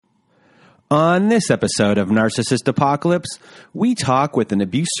On this episode of Narcissist Apocalypse, we talk with an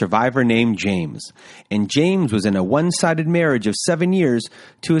abuse survivor named James. And James was in a one-sided marriage of 7 years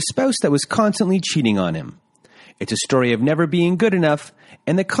to a spouse that was constantly cheating on him. It's a story of never being good enough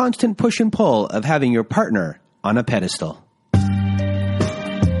and the constant push and pull of having your partner on a pedestal.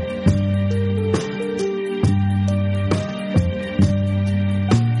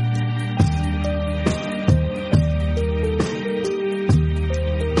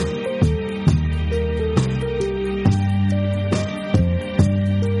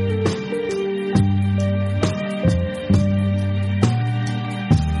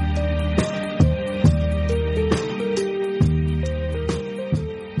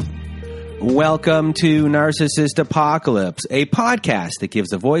 Welcome to Narcissist Apocalypse, a podcast that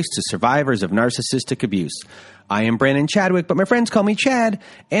gives a voice to survivors of narcissistic abuse. I am Brandon Chadwick, but my friends call me Chad,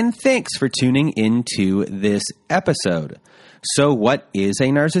 and thanks for tuning into this episode. So what is a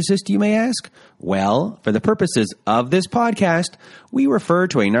narcissist, you may ask? Well, for the purposes of this podcast, we refer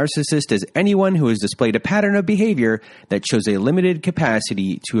to a narcissist as anyone who has displayed a pattern of behavior that shows a limited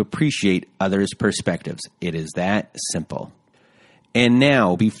capacity to appreciate others' perspectives. It is that simple. And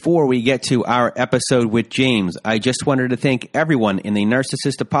now, before we get to our episode with James, I just wanted to thank everyone in the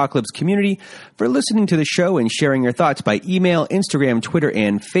Narcissist Apocalypse community for listening to the show and sharing your thoughts by email, Instagram, Twitter,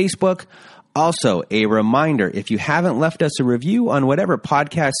 and Facebook. Also, a reminder, if you haven't left us a review on whatever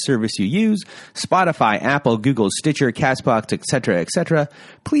podcast service you use, Spotify, Apple, Google, Stitcher, Castbox, etc.,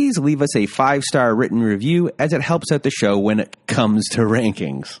 please leave us a 5-star written review as it helps out the show when it comes to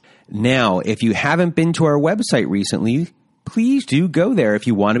rankings. Now, if you haven't been to our website recently, please do go there if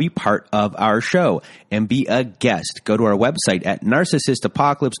you want to be part of our show and be a guest. Go to our website at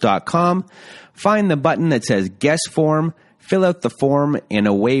narcissistapocalypse.com, find the button that says guest form, fill out the form, and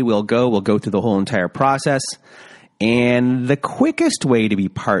away we'll go. We'll go through the whole entire process. And the quickest way to be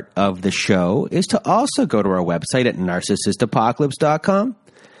part of the show is to also go to our website at narcissistapocalypse.com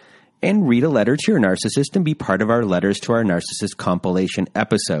and read a letter to your narcissist and be part of our Letters to Our Narcissist compilation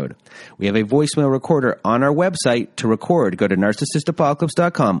episode. We have a voicemail recorder on our website to record. Go to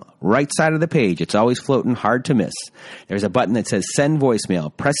narcissistapocalypse.com, right side of the page. It's always floating, hard to miss. There's a button that says send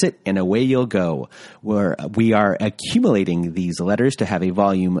voicemail. Press it and away you'll go. We are accumulating these letters to have a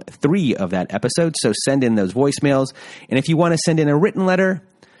volume 3 of that episode, so send in those voicemails. And if you want to send in a written letter,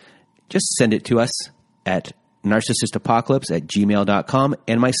 just send it to us at narcissistapocalypse@gmail.com,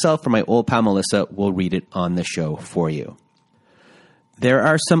 and myself or my old pal Melissa will read it on the show for you. There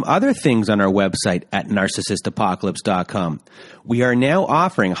are some other things on our website at narcissistapocalypse.com. We are now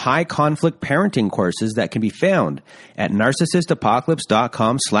offering high-conflict parenting courses that can be found at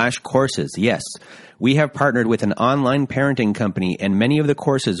narcissistapocalypse.com/courses. Yes, we have partnered with an online parenting company, and many of the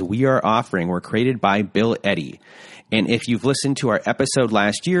courses we are offering were created by Bill Eddy. And if you've listened to our episode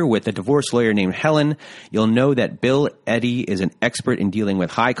last year with a divorce lawyer named Helen, you'll know that Bill Eddy is an expert in dealing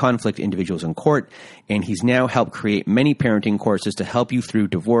with high-conflict individuals in court, and he's now helped create many parenting courses to help you through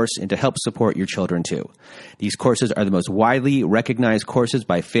divorce and to help support your children too. These courses are the most widely recognized courses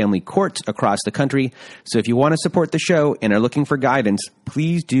by family courts across the country, so if you want to support the show and are looking for guidance,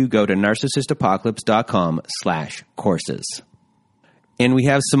 please do go to narcissistapocalypse.com/courses. And we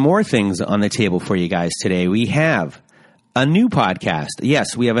have some more things on the table for you guys today. We have a new podcast.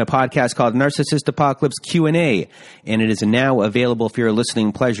 Yes, we have a podcast called Narcissist Apocalypse Q&A, and it is now available for your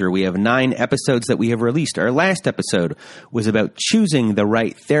listening pleasure. We have 9 episodes that we have released. Our last episode was about choosing the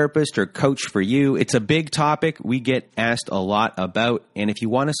right therapist or coach for you. It's a big topic we get asked a lot about, and if you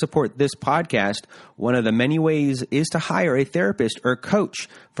want to support this podcast, one of the many ways is to hire a therapist or coach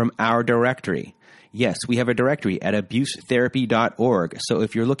from our directory. Yes, we have a directory at abusetherapy.org. So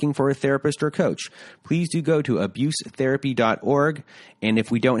if you're looking for a therapist or coach, please do go to abusetherapy.org. And if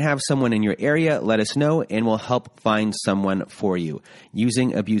we don't have someone in your area, let us know and we'll help find someone for you.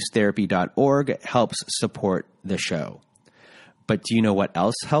 Using abusetherapy.org helps support the show. But do you know what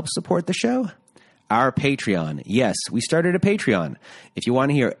else helps support the show? Our Patreon. Yes, we started a Patreon. If you want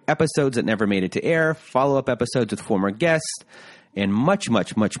to hear episodes that never made it to air, follow-up episodes with former guests, and much,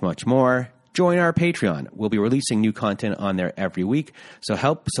 much, much, much more, join our Patreon. We'll be releasing new content on there every week, so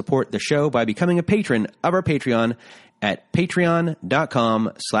help support the show by becoming a patron of our Patreon at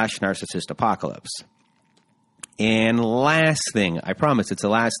patreon.com/narcissistapocalypse. And last thing, I promise it's the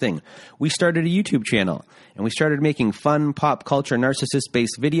last thing, we started a YouTube channel, and we started making fun pop culture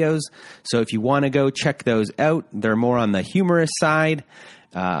narcissist-based videos, so if you want to go check those out, they're more on the humorous side.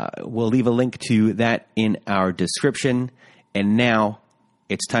 We'll leave a link to that in our description. And now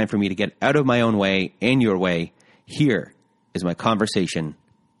it's time for me to get out of my own way and your way. Here is my conversation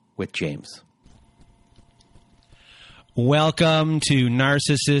with James. Welcome to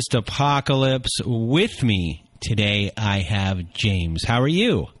Narcissist Apocalypse. With me today, I have James. How are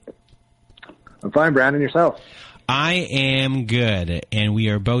you? I'm fine, Brandon. Yourself? I am good, and we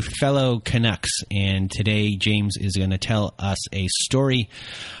are both fellow Canucks. And today, James is going to tell us a story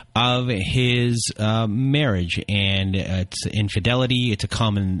of his marriage, and it's infidelity. It's a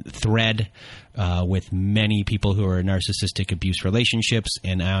common thread with many people who are in narcissistic abuse relationships.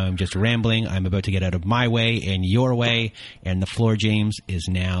 And now I'm just rambling. I'm about to get out of my way and your way, and the floor, James, is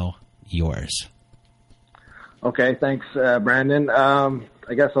now yours. Okay, thanks, Brandon.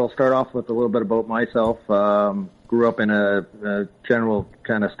 I guess I'll start off with a little bit about myself. Grew up in a general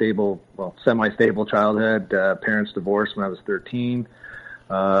kind of stable, well, semi-stable childhood. Parents divorced when I was 13.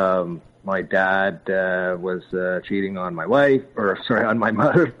 My dad was cheating on my wife, on my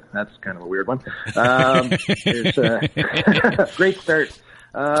mother. That's kind of a weird one. It's a great start.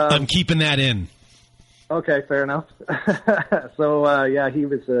 I'm keeping that in. Okay, fair enough. So, he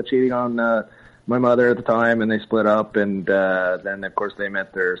was cheating on my mother at the time, and they split up, and then, of course, they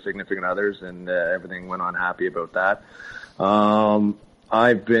met their significant others, and everything went on happy about that.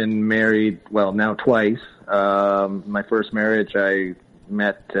 I've been married, now twice. My first marriage, I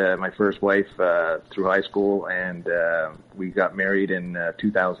met my first wife through high school, and we got married in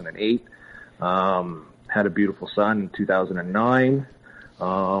 2008. Had a beautiful son in 2009.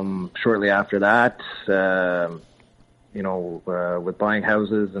 Shortly after that, with buying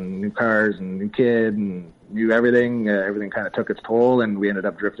houses and new cars and new kid and new everything kind of took its toll, and we ended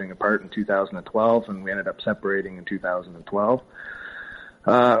up drifting apart in 2012, and we ended up separating in 2012.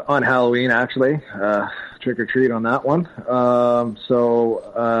 On Halloween, actually, trick or treat on that one.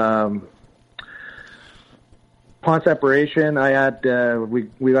 Upon separation, I had,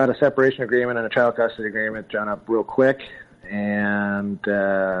 we got a separation agreement and a child custody agreement drawn up real quick, and,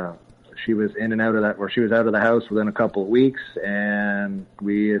 she was in and out of that, or she was out of the house within a couple of weeks, and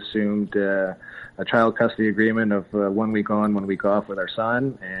we assumed a child custody agreement of 1 week on, 1 week off with our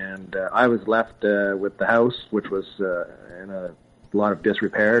son, and I was left with the house, which was in a lot of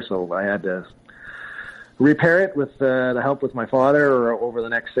disrepair, so I had to repair it with the help with my father over the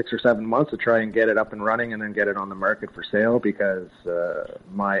next 6 or 7 months to try and get it up and running and then get it on the market for sale, because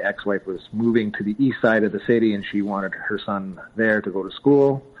my ex-wife was moving to the east side of the city, and she wanted her son there to go to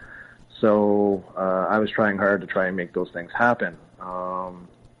school. So I was trying hard to try and make those things happen.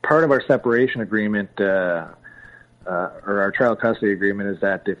 Part of our separation agreement, or our child custody agreement, is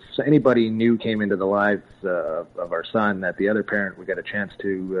that if anybody new came into the lives of our son, that the other parent would get a chance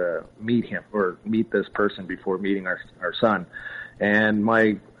to meet him or meet this person before meeting our son. And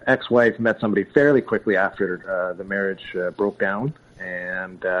my ex-wife met somebody fairly quickly after the marriage broke down,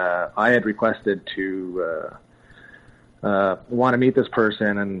 and I had requested to want to meet this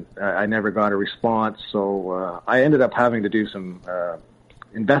person, and I never got a response. So I ended up having to do some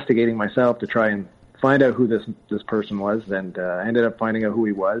investigating myself to try and find out who this person was, and I ended up finding out who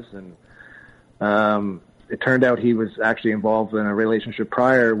he was. And it turned out he was actually involved in a relationship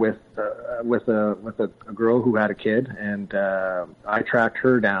prior with a girl who had a kid, and I tracked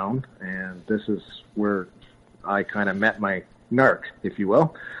her down, and this is where I kind of met my narc, if you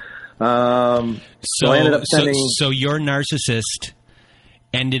will. So I ended up sending. So your narcissist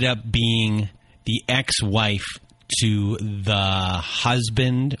ended up being the ex-wife to the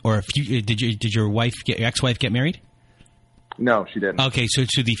husband, or did your ex-wife get married? No, she didn't. Okay, so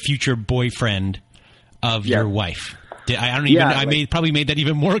to the future boyfriend of your wife. Probably made that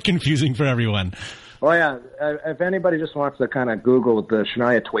even more confusing for everyone. Oh yeah, if anybody just wants to kind of Google the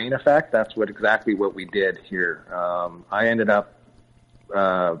Shania Twain effect, that's exactly what we did here. I ended up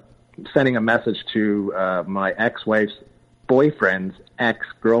sending a message to my ex-wife's boyfriend's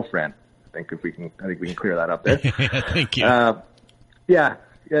ex-girlfriend. I think we can clear that up there. Thank you.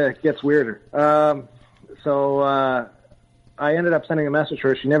 It gets weirder. So I ended up sending a message to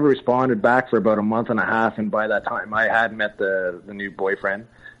her. She never responded back for about a month and a half, and by that time I had met the new boyfriend,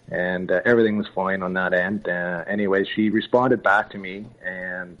 and everything was fine on that end. Anyway, she responded back to me,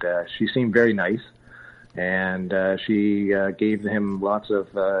 and she seemed very nice. And she gave him lots of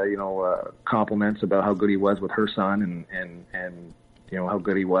compliments about how good he was with her son, and how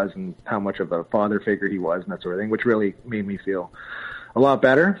good he was and how much of a father figure he was and that sort of thing, which really made me feel a lot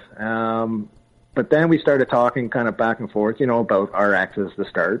better. But then we started talking kind of back and forth, about our exes to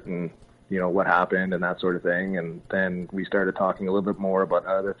start, and what happened and that sort of thing. And then we started talking a little bit more about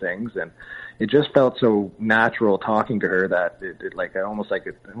other things, and it just felt so natural talking to her that it almost felt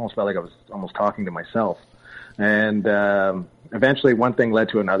like I was almost talking to myself. And eventually one thing led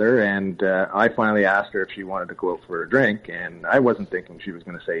to another, and I finally asked her if she wanted to go out for a drink, and I wasn't thinking she was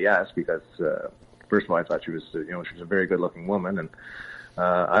going to say yes, because first of all, I thought she was, she was a very good looking woman, and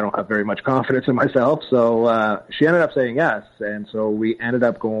I don't have very much confidence in myself. So she ended up saying yes, and so we ended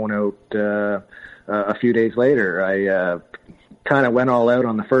up going out a few days later. I kind of went all out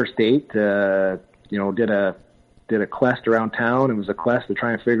on the first date. Did a quest around town. It was a quest to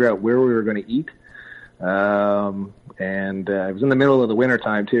try and figure out where we were going to eat. And it was in the middle of the winter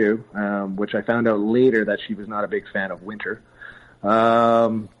time too, which I found out later that she was not a big fan of winter.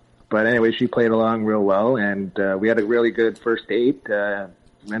 But anyway, she played along real well, and we had a really good first date.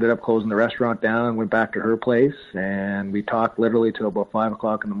 Ended up closing the restaurant down and went back to her place, and we talked literally till about 5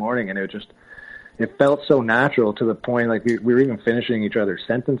 o'clock in the morning, and it felt so natural to the point, like we were even finishing each other's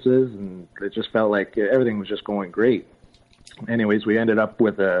sentences, and it just felt like everything was just going great. Anyways, we ended up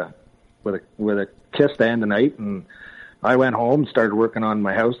with a kiss to end the night, and I went home and started working on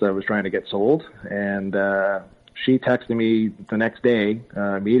my house that I was trying to get sold, and she texted me the next day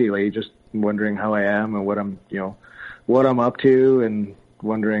immediately, just wondering how I am and what I'm up to, and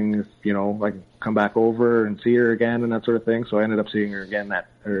wondering if I could come back over and see her again and that sort of thing. So I ended up seeing her again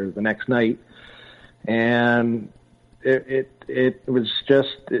the next night, and it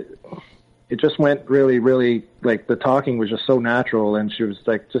just went really, really, like, the talking was just so natural, and she was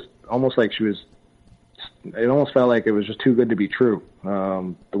like just almost like she was. It almost felt like it was just too good to be true.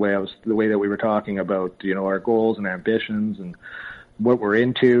 The way that we were talking about, our goals and ambitions and what we're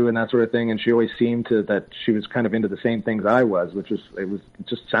into and that sort of thing. And she always seemed that she was kind of into the same things I was, it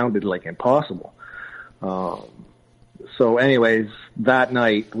just sounded like impossible. So anyways, that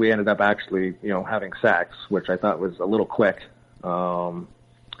night we ended up actually, having sex, which I thought was a little quick. And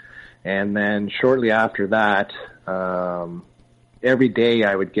then shortly after that, every day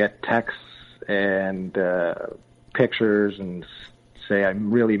I would get texts and pictures and say, I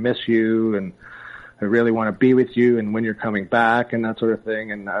really miss you, and I really want to be with you, and when you're coming back, and that sort of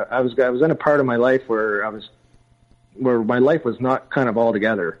thing. And I was in a part of my life where my life was not kind of all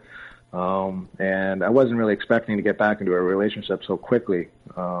together. And I wasn't really expecting to get back into a relationship so quickly.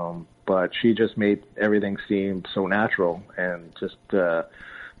 But she just made everything seem so natural and just,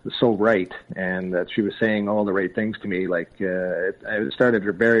 so right, and that she was saying all the right things to me. Like, it started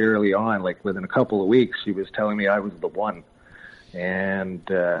very early on, like within a couple of weeks, she was telling me I was the one. And,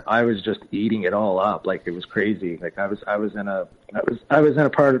 I was just eating it all up. Like, it was crazy. Like, I was in a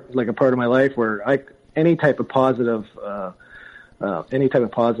part of my life where any type of positive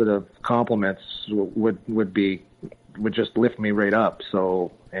compliments would just lift me right up.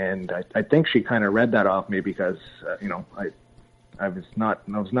 So, and I think she kind of read that off me because, I was not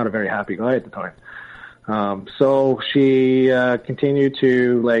a very happy guy at the time. So she continued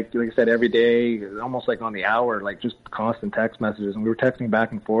to, like I said, every day, almost like on the hour, like just constant text messages, and we were texting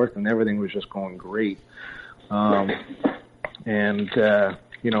back and forth, and everything was just going great.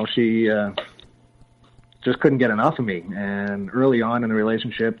 She just couldn't get enough of me. And early on in the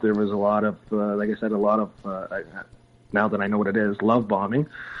relationship, there was a lot of, now that I know what it is, love bombing,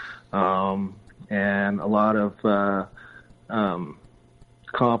 and a lot of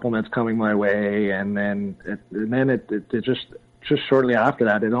compliments coming my way, and then it just shortly after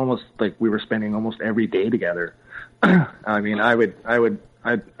that, it almost like we were spending almost every day together. I mean,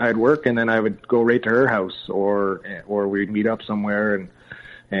 I'd work, and then I would go right to her house, or we'd meet up somewhere,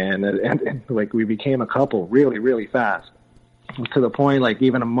 and like we became a couple really, really fast, to the point, like,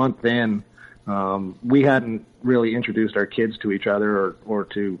 even a month in, we hadn't really introduced our kids to each other or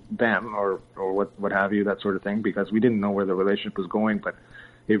to them or what have you, that sort of thing, because we didn't know where the relationship was going. But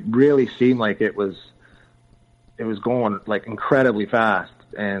it really seemed like it was going like incredibly fast,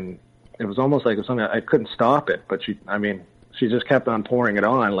 and it was almost like it was something I couldn't stop it. But she just kept on pouring it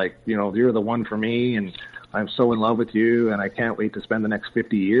on, like, you're the one for me, and I'm so in love with you, and I can't wait to spend the next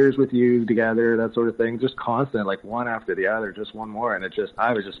 50 years with you together, that sort of thing. Just constant, like one after the other, just one more. And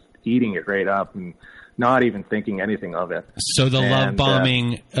I was just eating it right up and not even thinking anything of it. So the love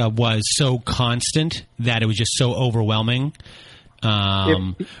bombing was so constant that it was just so overwhelming.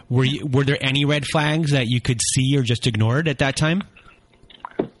 Were there any red flags that you could see or just ignored at that time?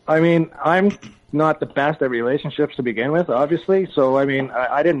 I mean, I'm not the best at relationships to begin with, obviously. So, I mean,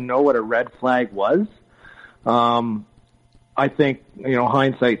 I didn't know what a red flag was. I think,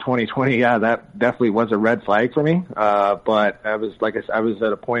 hindsight 2020, yeah, that definitely was a red flag for me. But I was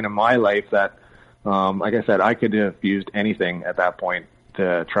at a point in my life that, like I said, I could have used anything at that point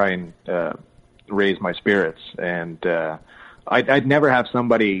to try and, raise my spirits. And, I'd never have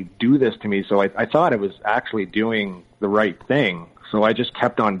somebody do this to me. So I thought it was actually doing the right thing. So I just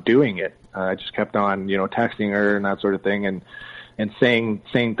kept on doing it. I just kept on, texting her and that sort of thing. And and saying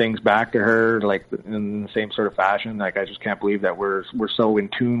things back to her, like in the same sort of fashion. Like, I just can't believe that we're so in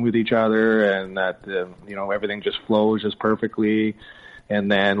tune with each other, and that, you know, everything just flows just perfectly.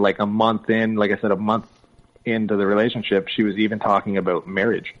 And then like a month into the relationship, she was even talking about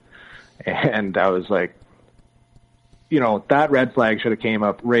marriage. And I was like, you know, that red flag should have came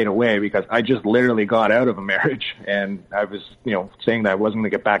up right away, because I just literally got out of a marriage, and I was, you know, saying that I wasn't going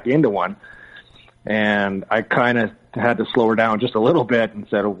to get back into one. And I kind of had to slow her down just a little bit and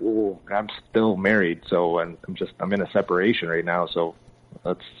said, oh, I'm still married. So, and I'm in a separation right now. So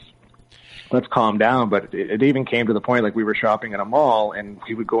let's calm down. But it even came to the point, like, we were shopping in a mall, and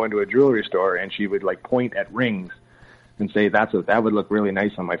we would go into a jewelry store, and she would like point at rings and say, that would look really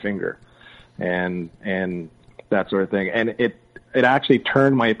nice on my finger. And that sort of thing. And it actually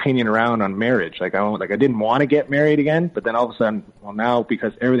turned my opinion around on marriage. Like, I didn't want to get married again, but then all of a sudden, well, now,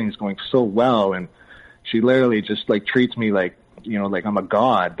 because everything's going so well, and she literally just like treats me like, you know, like I'm a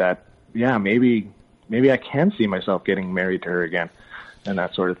god, that, yeah, maybe I can see myself getting married to her again, and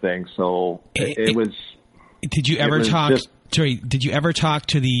that sort of thing. So it was. Did you ever talk? Did you ever talk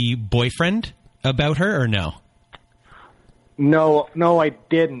to the boyfriend about her, or no? No, I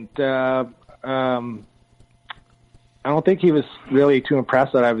didn't. I don't think he was really too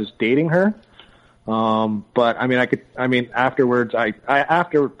impressed that I was dating her. But I mean, afterwards,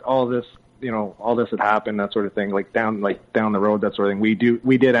 after all this, you know, all this had happened, that sort of thing, like down the road, that sort of thing, we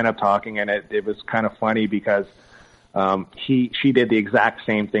did end up talking, and it was kind of funny because, she did the exact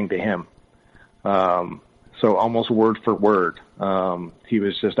same thing to him. So almost word for word. He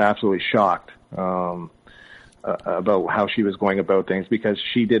was just absolutely shocked, about how she was going about things, because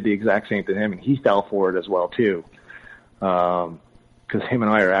she did the exact same to him, and he fell for it as well too. Because him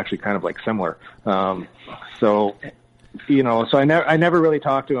and I are actually kind of like similar. So, you know, so I never really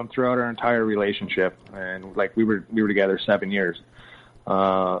talked to him throughout our entire relationship, and like we were together 7 years.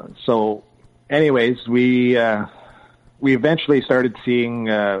 So, anyways, we eventually started seeing,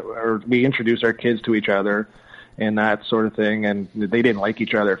 or we introduced our kids to each other, and that sort of thing. And they didn't like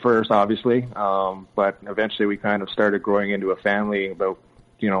each other at first, obviously, but eventually we kind of started growing into a family about,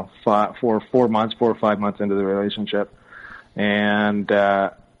 you know, 4 or 5 months into the relationship. And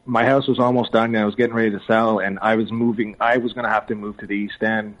my house was almost done, and I was getting ready to sell, and I was going to have to move to the East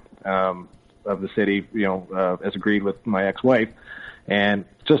End of the city, you know, as agreed with my ex-wife. And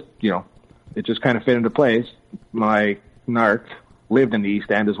just, you know, it just kind of fit into place. My narc lived in the East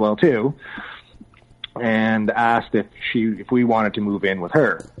End as well too, and asked if we wanted to move in with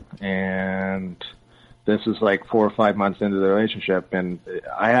her. And this is like 4 or 5 months into the relationship, and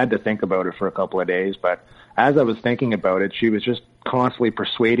I had to think about it for a couple of days. But as I was thinking about it, she was just constantly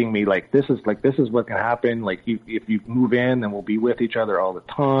persuading me, like, this is what can happen. Like, if you move in, then we'll be with each other all the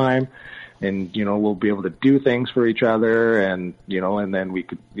time, and, you know, we'll be able to do things for each other, and, you know, and then we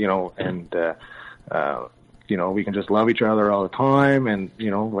could, you know, and you know, we can just love each other all the time, and,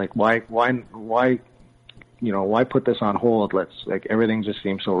 you know, like, why, you know, why put this on hold? Everything just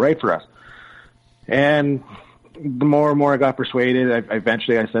seems so right for us. And the more and more I got persuaded,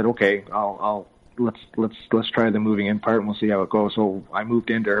 eventually I said, okay, let's try the moving in part, and we'll see how it goes. So I moved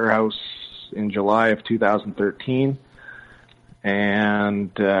into her house in July of 2013,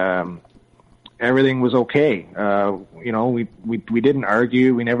 and everything was okay. You know, we didn't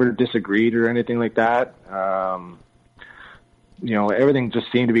argue, we never disagreed or anything like that. You know, everything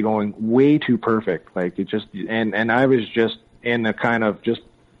just seemed to be going way too perfect. Like, it just, and I was just in a kind of just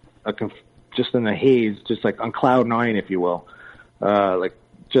in the haze, just like on cloud nine, if you will. Like,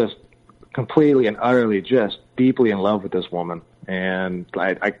 just completely and utterly just deeply in love with this woman. And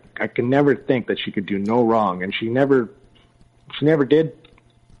I can never think that she could do no wrong. And she never did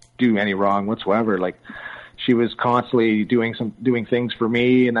do any wrong whatsoever. Like, she was constantly doing things for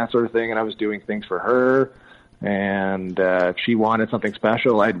me and that sort of thing, and I was doing things for her. And if she wanted something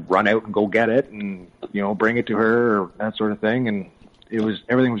special, I'd run out and go get it, and, you know, bring it to her, or that sort of thing. And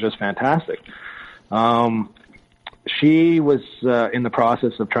everything was just fantastic. She was in the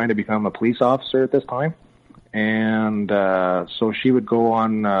process of trying to become a police officer at this time, and so she would go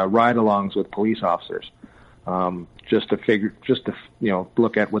on ride-alongs with police officers, just to you know,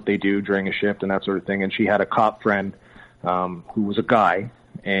 look at what they do during a shift and that sort of thing. And she had a cop friend who was a guy,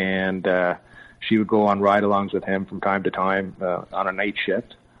 and she would go on ride-alongs with him from time to time on a night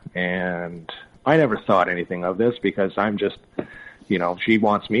shift. And I never thought anything of this, because I'm just, you know, she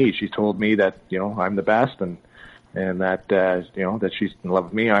wants me. She's told me that, you know, I'm the best, and that, you know, that she's in love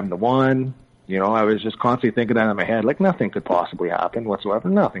with me. I'm the one. You know, I was just constantly thinking that in my head, like, nothing could possibly happen whatsoever.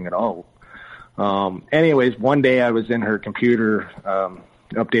 Nothing at all. Anyways, one day I was in her computer,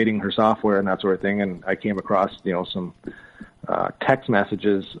 updating her software and that sort of thing, and I came across, you know, some text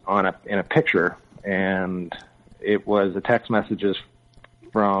messages in a picture, and it was the text messages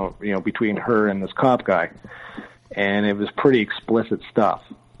from, between her and this cop guy, and it was pretty explicit stuff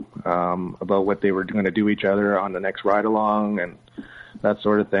about what they were going to do each other on the next ride along and that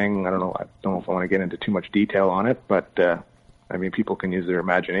sort of thing. I don't know if I want to get into too much detail on it, but people can use their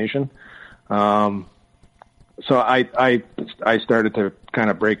imagination. So I started to kind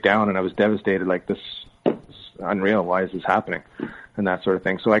of break down, and I was devastated, like, this is unreal. Why is this happening? And that sort of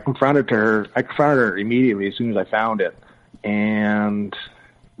thing. So I confronted her immediately as soon as I found it. And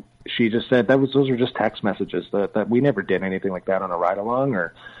she just said those were just text messages, that we never did anything like that on a ride along,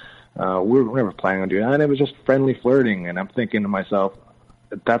 or we were never planning on doing that. And it was just friendly flirting. And I'm thinking to myself,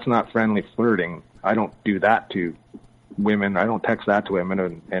 that's not friendly flirting. I don't do that to women. I don't text that to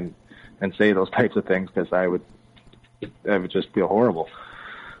women and say those types of things, because I would just feel horrible.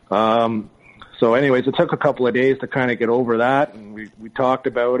 So anyways, it took a couple of days to kind of get over that, and we talked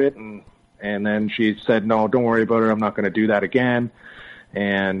about it, and then she said, no, don't worry about it. I'm not going to do that again.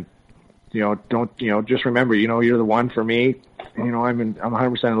 And, just remember, you're the one for me. I'm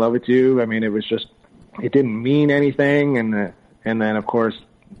 100% in love with you. It didn't mean anything. And then of course,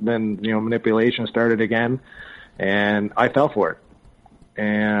 manipulation started again, and I fell for it.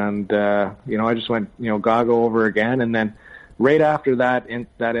 And, I just went, gaga over again. And then right after that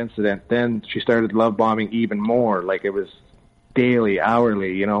incident, then she started love bombing even more. Like, it was daily,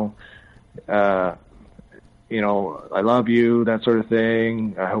 hourly, I love you, that sort of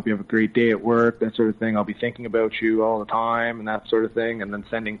thing. I hope you have a great day at work, that sort of thing. I'll be thinking about you all the time, and that sort of thing. And then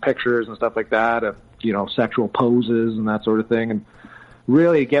sending pictures and stuff like that of, sexual poses and that sort of thing. And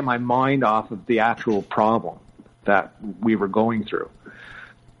really get my mind off of the actual problem that we were going through.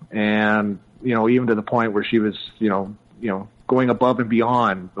 And, even to the point where she was, going above and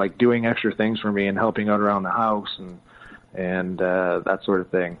beyond, like doing extra things for me and helping out around the house and that sort of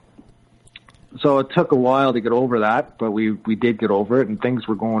thing. So it took a while to get over that, but we did get over it, and things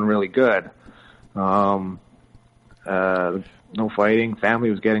were going really good. No fighting, family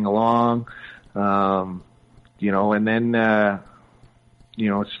was getting along, and then,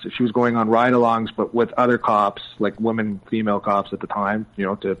 she was going on ride-alongs, but with other cops, like female cops at the time,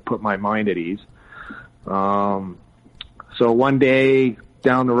 to put my mind at ease. So one day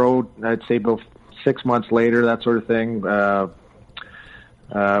down the road, I'd say about 6 months later, that sort of thing,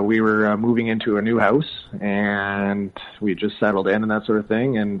 we were moving into a new house, and we just settled in and that sort of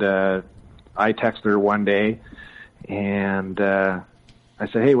thing. And I texted her one day, and I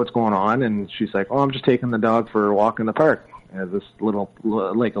said, hey, what's going on? And she's like, oh, I'm just taking the dog for a walk in the park. This little,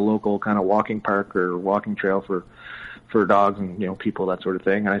 like a local kind of walking park or walking trail for dogs and, people, that sort of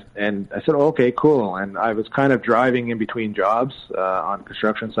thing. And I said, oh, okay, cool. And I was kind of driving in between jobs on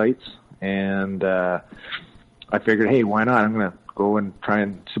construction sites, and I figured, hey, why not? I'm going to go and try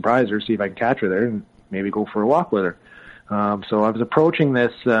and surprise her, see if I can catch her there, and maybe go for a walk with her. So I was approaching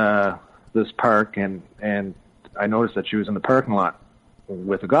this park, and I noticed that she was in the parking lot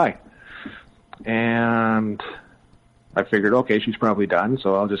with a guy. And I figured, okay, she's probably done,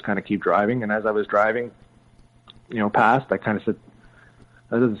 so I'll just kind of keep driving. And as I was driving, past, I kind of said,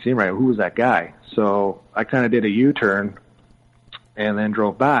 that doesn't seem right. Who was that guy? So I kind of did a U-turn and then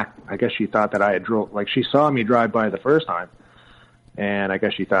drove back. I guess she thought that I had she saw me drive by the first time, and I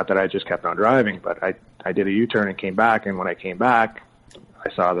guess she thought that I just kept on driving. But I did a U-turn and came back, and when I came back,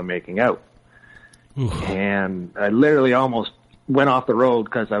 I saw them making out. Oof. And I literally almost went off the road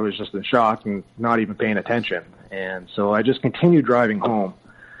because I was just in shock and not even paying attention. And so I just continued driving home.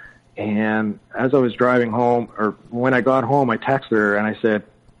 And as I was driving home, or when I got home, I texted her and I said,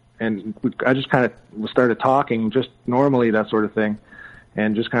 and I just kind of started talking just normally, that sort of thing,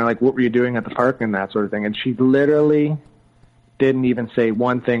 and just kind of like, what were you doing at the park and that sort of thing. And she literally didn't even say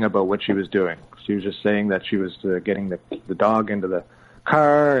one thing about what she was doing. She was just saying that she was getting the dog into the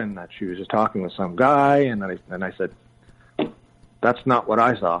car, and that she was just talking with some guy. And then I said, that's not what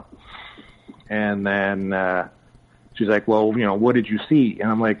I saw. And then she's like, well, what did you see? And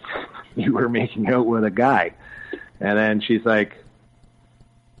I'm like, you were making out with a guy. And then she's like,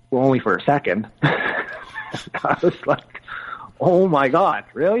 well, only for a second. I was like, oh my God,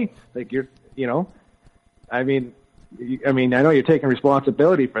 really? Like, I know you're taking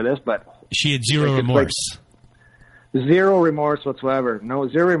responsibility for this, but she had zero remorse. Zero remorse whatsoever. No,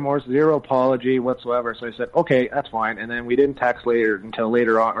 zero remorse, zero apology whatsoever. So I said, okay, that's fine. And then we didn't text until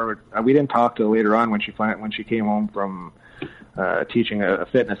later on, or we didn't talk till later on when she came home from teaching a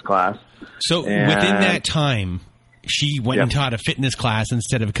fitness class. So within that time, she went and taught a fitness class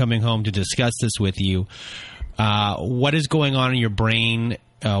instead of coming home to discuss this with you. What is going on in your brain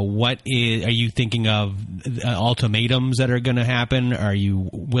Are you thinking of ultimatums that are going to happen? Are you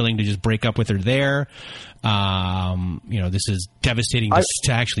willing to just break up with her there? This is devastating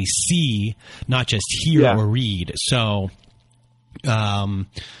to actually see, not just hear or read. So,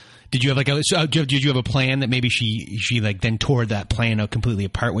 did you have did you have a plan that maybe she like then tore that plan out completely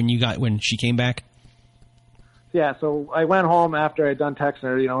apart when she came back? Yeah, so I went home after I'd done texting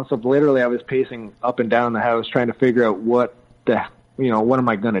her, so literally I was pacing up and down the house trying to figure out what am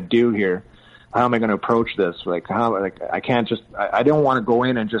I going to do here? How am I going to approach this? I can't just, I don't want to go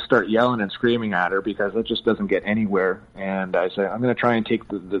in and just start yelling and screaming at her because that just doesn't get anywhere. And I said, I'm going to try and take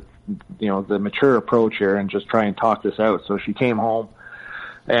the mature approach here and just try and talk this out. So she came home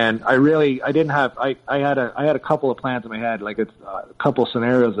and I had a couple of plans in my head, like it's a couple of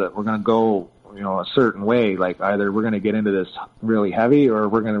scenarios that we're going to go, a certain way, like either we're going to get into this really heavy or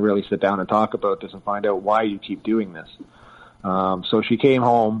we're going to really sit down and talk about this and find out why you keep doing this. So she came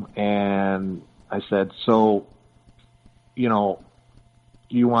home and I said, so, you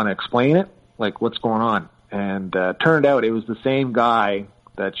want to explain it? Like, what's going on? And turned out it was the same guy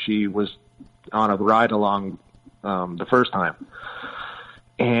that she was on a ride along the first time.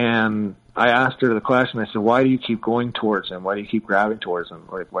 And I asked her the question, I said, why do you keep going towards him? Why do you keep gravitating towards him?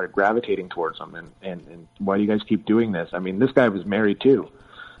 Or why gravitating towards him? And why do you guys keep doing this? I mean, this guy was married too.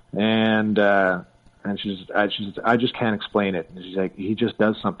 And she's I just can't explain it. And she's like, he just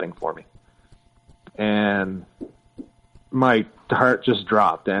does something for me. And my heart just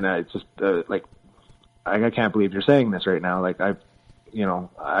dropped. And I just, I can't believe you're saying this right now. Like I've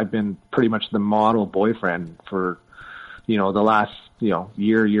been pretty much the model boyfriend for, the last,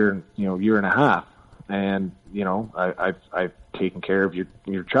 year and a half. And, I've taken care of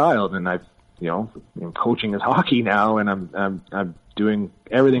your child and I've, I'm coaching his hockey now and I'm doing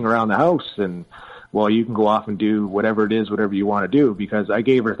everything around the house and, well, you can go off and do whatever you want to do because I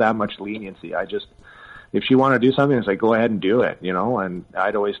gave her that much leniency. If she wanted to do something, it's like, go ahead and do it, and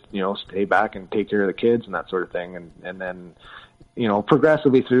I'd always, stay back and take care of the kids and that sort of thing. And then,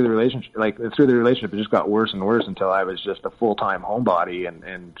 progressively through the relationship, it just got worse and worse until I was just a full-time homebody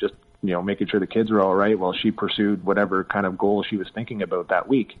and just, making sure the kids were all right while she pursued whatever kind of goal she was thinking about that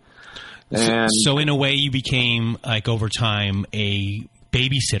week. And so in a way you became like over time a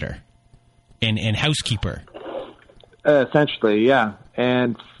babysitter and housekeeper. Essentially, yeah.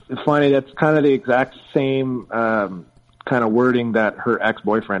 And it's funny, that's kind of the exact same kind of wording that her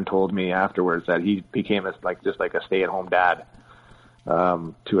ex-boyfriend told me afterwards, that he became just like a stay-at-home dad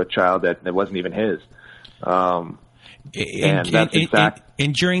to a child that wasn't even his. And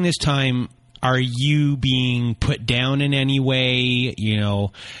during this time, are you being put down in any way?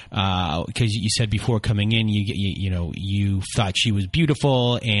 Because you said before coming in, you thought she was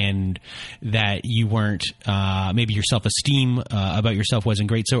beautiful, and that you weren't. Maybe your self-esteem about yourself wasn't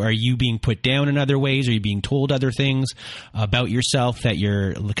great. So, are you being put down in other ways? Are you being told other things about yourself that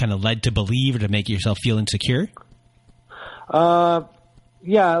you're kind of led to believe or to make yourself feel insecure?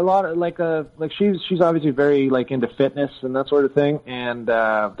 Yeah, a lot of she's obviously very into fitness and that sort of thing, and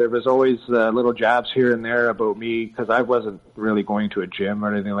there was always little jabs here and there about me because I wasn't really going to a gym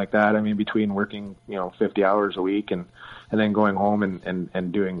or anything like that. I mean, between working 50 hours a week and then going home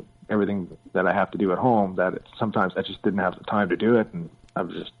and doing everything that I have to do at home, sometimes I just didn't have the time to do it, and I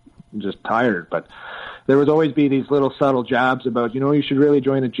was just tired. But there would always be these little subtle jabs about, you should really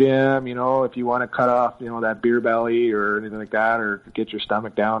join the gym, if you want to cut off, that beer belly or anything like that, or get your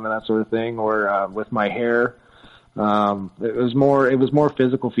stomach down and that sort of thing. Or, with my hair, it was more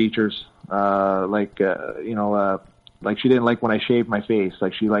physical features. Like she didn't like when I shaved my face.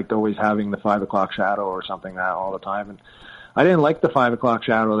 Like she liked always having the 5 o'clock shadow or something all the time. And I didn't like the 5 o'clock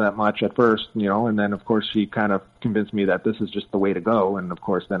shadow that much at first, and then of course she kind of convinced me that this is just the way to go. And of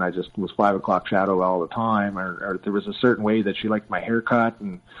course then I just was 5 o'clock shadow all the time, or there was a certain way that she liked my haircut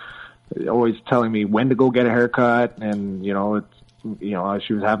and always telling me when to go get a haircut. And,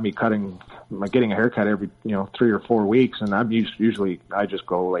 she was having me getting a haircut every, 3 or 4 weeks. And I just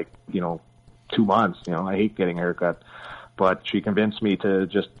go 2 months, I hate getting a haircut, but she convinced me to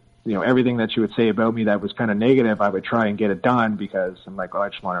just, everything that she would say about me that was kind of negative, I would try and get it done because I'm like, I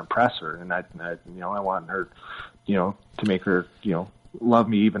just want to impress her. And I want her, to make her, love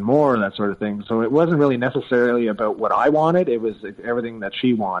me even more, that sort of thing. So it wasn't really necessarily about what I wanted. It was everything that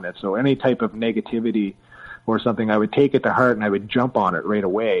she wanted. So any type of negativity or something, I would take it to heart and I would jump on it right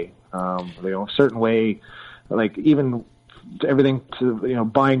away. A certain way, like even everything to,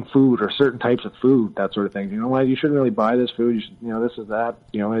 buying food or certain types of food, that sort of thing. You shouldn't really buy this food. You should, this is that,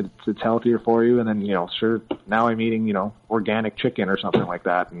 it's healthier for you. And then, sure, now I'm eating, organic chicken or something like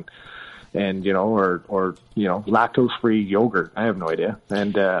that. And and or lactose-free yogurt. I have no idea.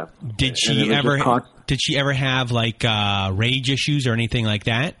 And did she ever have like rage issues or anything like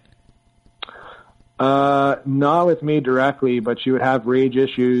that? Not with me directly, but she would have rage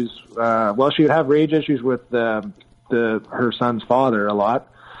issues. She would have rage issues with her son's father a lot,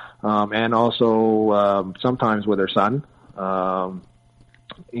 and also sometimes with her son.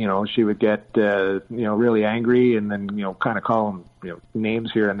 She would get really angry, and then kind of call him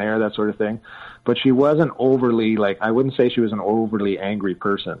names here and there, that sort of thing. But she wasn't overly, I wouldn't say she was an overly angry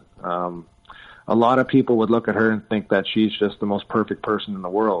person. A lot of people would look at her and think that she's just the most perfect person in the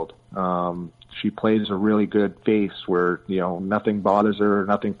world. She plays a really good face where, nothing bothers her,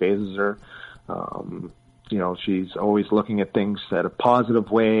 nothing phases her. She's always looking at things at a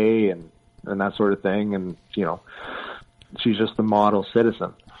positive way and that sort of thing. And, she's just the model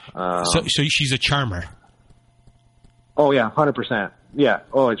citizen. So she's a charmer. Oh yeah, 100%. Yeah.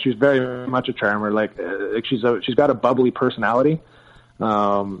 Oh, she's very much a charmer. She's got a bubbly personality.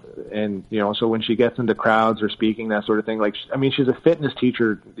 And so when she gets into crowds or speaking, that sort of thing, she's a fitness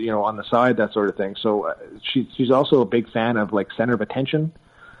teacher, on the side, that sort of thing. So she's also a big fan of center of attention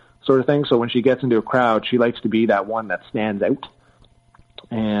sort of thing. So when she gets into a crowd, she likes to be that one that stands out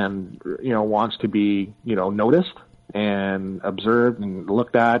and, wants to be, noticed and observed and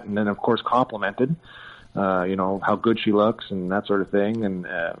looked at. And then of course complimented, how good she looks and that sort of thing. And,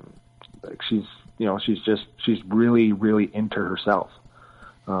 she's really, really into herself.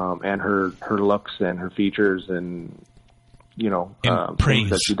 And her looks and her features and, things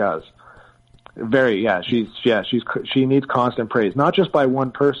that she does. She needs constant praise, not just by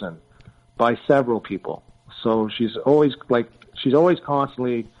one person, by several people. So she's always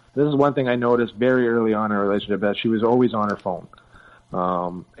constantly, this is one thing I noticed very early on in our relationship, that she was always on her phone.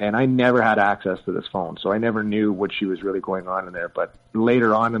 And I never had access to this phone, so I never knew what she was really going on in there. But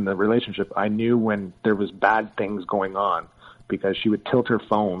later on in the relationship, I knew when there was bad things going on, because she would tilt her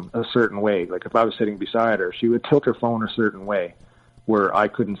phone a certain way. Like if I was sitting beside her, she would tilt her phone a certain way where I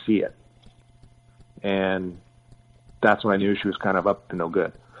couldn't see it. And that's when I knew she was kind of up to no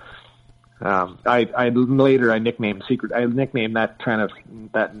good. I nicknamed that kind of,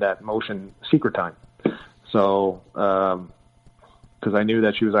 that motion secret time. So, cause I knew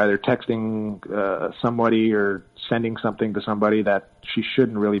that she was either texting, somebody or sending something to somebody that she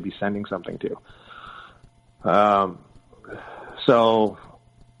shouldn't really be sending something to. So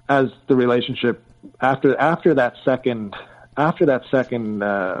as the relationship, after that second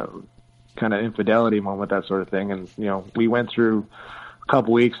kind of infidelity moment, that sort of thing. And, we went through a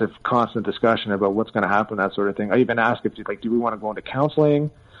couple weeks of constant discussion about what's going to happen, that sort of thing. I even asked if do we want to go into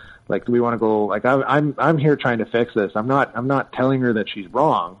counseling? Do we want to go, I'm here trying to fix this. I'm not telling her that she's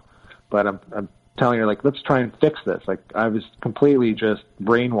wrong, but I'm telling her let's try and fix this. I was completely just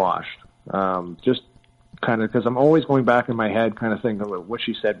brainwashed. Just kind of, because I'm always going back in my head kind of thinking about what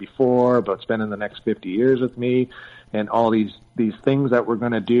she said before about spending the next 50 years with me and all these things that we're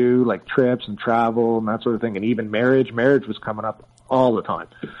going to do, like trips and travel and that sort of thing. And even marriage was coming up all the time.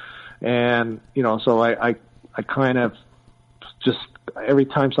 And, so I kind of just, every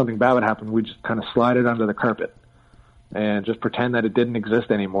time something bad would happen, we just kind of slide it under the carpet and just pretend that it didn't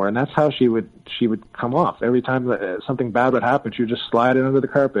exist anymore. And that's how she would come off. Every time something bad would happen, she would just slide it under the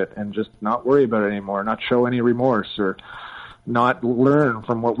carpet and just not worry about it anymore, not show any remorse or not learn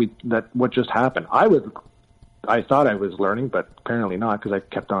from what just happened. I thought I was learning, but apparently not, because I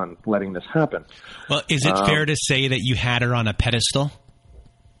kept on letting this happen. Well, is it fair to say that you had her on a pedestal?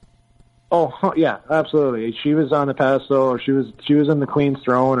 Oh, yeah, absolutely. She was on the pedestal. She was in the queen's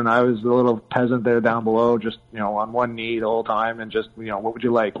throne, and I was the little peasant there down below, just, on one knee the whole time, and just, what would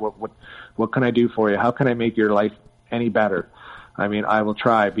you like? What can I do for you? How can I make your life any better? I mean, I will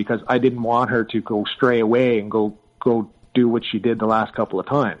try, because I didn't want her to go stray away and go do what she did the last couple of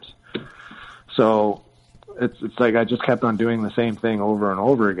times. So it's like I just kept on doing the same thing over and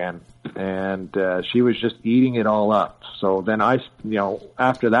over again. And she was just eating it all up. So then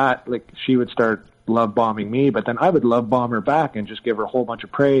after that, she would start love bombing me, but then I would love bomb her back and just give her a whole bunch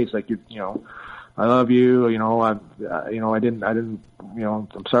of praise, I love you. I didn't. I'm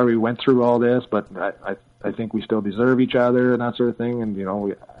sorry we went through all this, but I think we still deserve each other and that sort of thing. And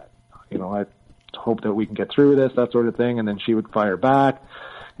I hope that we can get through this, that sort of thing. And then she would fire back,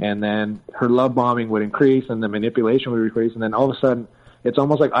 and then her love bombing would increase, and the manipulation would increase, and then all of a sudden, it's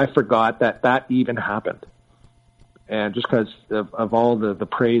almost like I forgot that even happened. And just because of all the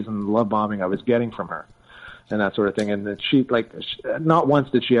praise and love bombing I was getting from her and that sort of thing. And that she, not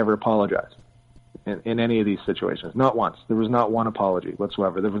once did she ever apologize in any of these situations. Not once. There was not one apology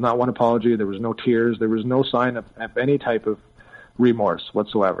whatsoever. There was not one apology. There was no tears. There was no sign of any type of remorse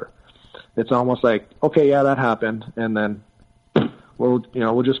whatsoever. it's almost like, okay, yeah, that happened, and then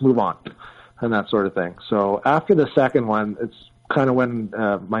we'll just move on, and that sort of thing. So after the second one, it's kind of when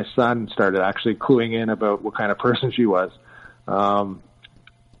my son started actually cluing in about what kind of person she was.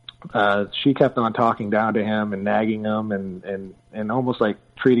 She kept on talking down to him and nagging him and almost like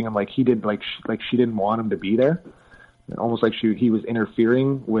treating him like he did, like she didn't want him to be there. Almost like he was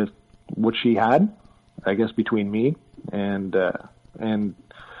interfering with what she had, I guess, between me and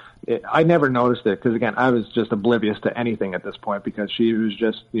I never noticed it because, again, I was just oblivious to anything at this point because she was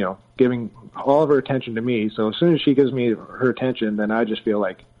just, giving all of her attention to me. So as soon as she gives me her attention, then I just feel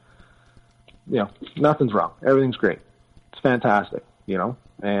like, nothing's wrong. Everything's great. It's fantastic,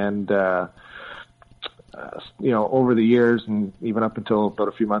 and, over the years and even up until about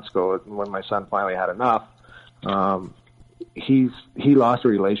a few months ago when my son finally had enough, he lost a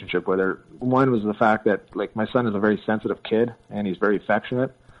relationship with her. One was the fact that, like, my son is a very sensitive kid and he's very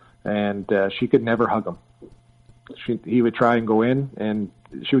affectionate, and she could never hug him. He would try and go in and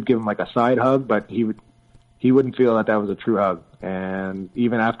she would give him like a side hug, but he wouldn't feel that was a true hug. And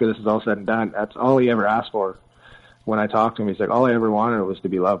even after this is all said and done, that's all he ever asked for. When I talked to him, he's like, all I ever wanted was to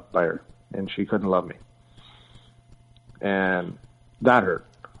be loved by her, and she couldn't love me. And that hurt.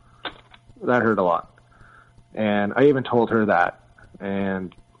 That hurt a lot. And I even told her that,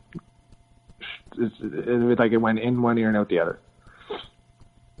 and it like it went in one ear and out the other.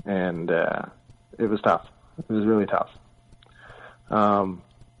 And it was tough. It was really tough.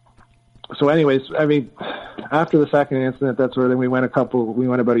 So anyways, I mean, after the second incident, that sort of thing, we went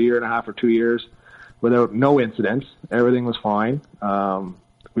about a year and a half or 2 years without no incidents. Everything was fine.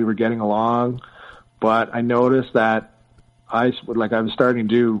 We were getting along, but I noticed that I was starting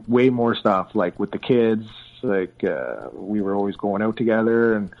to do way more stuff, like with the kids. Like we were always going out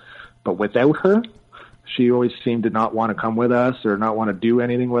together, but without her, she always seemed to not want to come with us or not want to do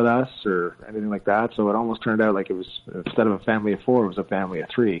anything with us or anything like that. So it almost turned out like it was, instead of a family of 4, it was a family of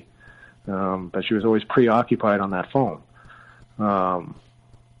 3. But she was always preoccupied on that phone.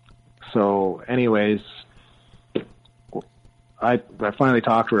 So anyways, I finally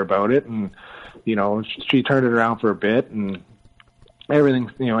talked to her about it, and, she turned it around for a bit, and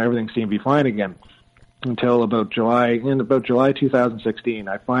everything seemed to be fine again until about July 2016.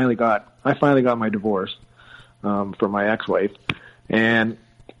 I finally got my divorce from my ex-wife, and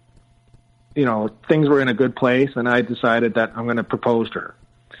things were in a good place, and I decided that I'm going to propose to her.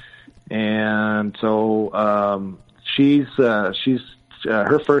 And so she's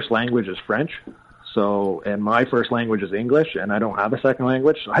her first language is French, and my first language is English, and I don't have a second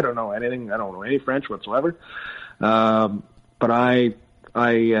language, so I don't know anything. I don't know any French whatsoever. But I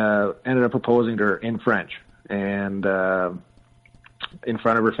ended up proposing to her in French, and in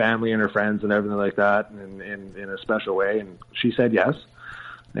front of her family and her friends and everything like that, and in a special way. And she said yes.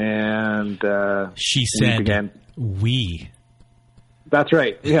 And she said, "We." That's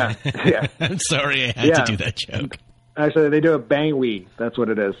right. Yeah, yeah. I'm sorry, I had to do that joke. Actually, they do a bang oui. That's what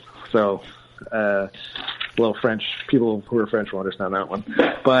it is. So, French people who are French will understand that one.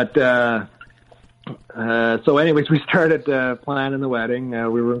 But so, anyways, we started planning the wedding.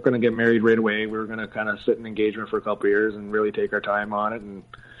 We weren't going to get married right away. We were going to kind of sit in engagement for a couple of years and really take our time on it. And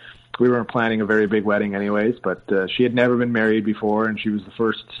we weren't planning a very big wedding, anyways. But she had never been married before, and she was the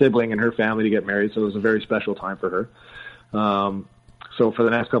first sibling in her family to get married. So it was a very special time for her. So for the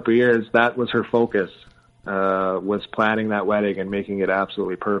next couple of years, that was her focus, was planning that wedding and making it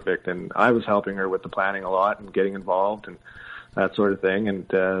absolutely perfect. And I was helping her with the planning a lot and getting involved and that sort of thing. And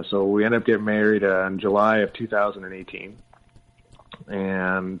so we ended up getting married in July of 2018.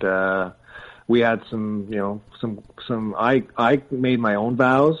 And we had I made my own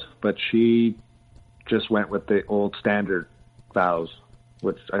vows, but she just went with the old standard vows,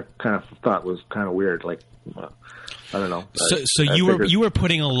 which I kind of thought was kind of weird. Like, I don't know. So you were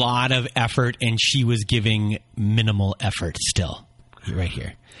putting a lot of effort, and she was giving minimal effort still, right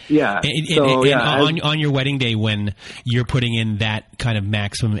here. Yeah. On your wedding day, when you're putting in that kind of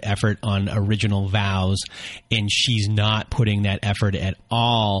maximum effort on original vows, and she's not putting that effort at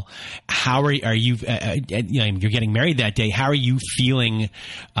all, how are you? You're getting married that day. How are you feeling?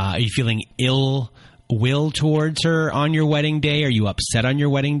 Are you feeling ill will towards her on your wedding day? Are you upset on your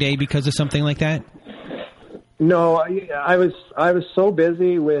wedding day because of something like that? No, I was so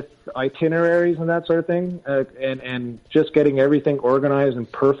busy with itineraries and that sort of thing, and just getting everything organized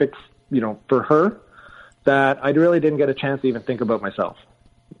and perfect, for her, that I really didn't get a chance to even think about myself,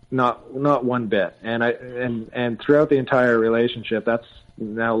 not one bit. And throughout the entire relationship, that's,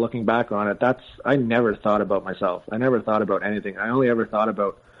 now looking back on it, I never thought about myself. I never thought about anything. I only ever thought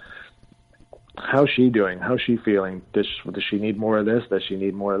about how's she doing, how's she feeling, does she need more of this, does she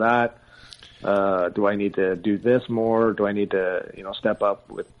need more of that. Do I need to do this more? Do I need to, step up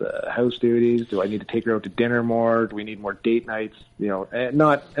with house duties? Do I need to take her out to dinner more? Do we need more date nights? And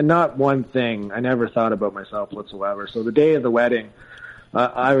not one thing. I never thought about myself whatsoever. So the day of the wedding,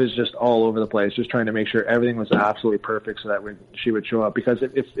 I was just all over the place, just trying to make sure everything was absolutely perfect so that she would show up. Because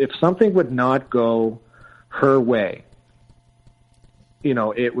if something would not go her way,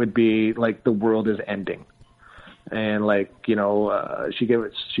 it would be like the world is ending. And she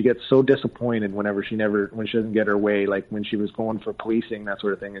gets so disappointed whenever she doesn't get her way. Like when she was going for policing, that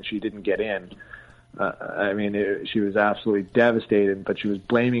sort of thing, and she didn't get in. She was absolutely devastated, but she was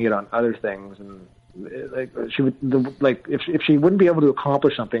blaming it on other things. And she would if she wouldn't be able to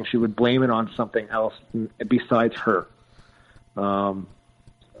accomplish something, she would blame it on something else besides her.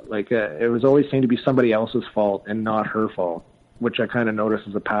 It was always seemed to be somebody else's fault and not her fault, which I kind of noticed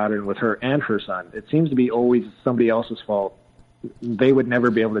as a pattern with her and her son. It seems to be always somebody else's fault. They would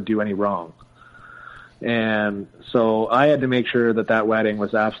never be able to do any wrong. And so I had to make sure that wedding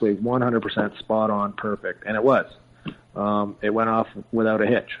was absolutely 100% spot on perfect. And it was. It went off without a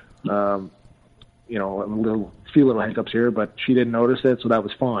hitch. A few little hiccups here, but she didn't notice it, so that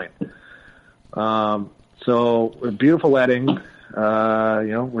was fine. So a beautiful wedding.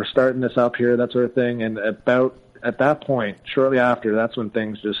 We're starting this up here, that sort of thing. And at that point, shortly after, that's when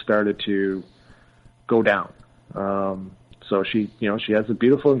things just started to go down. So she has the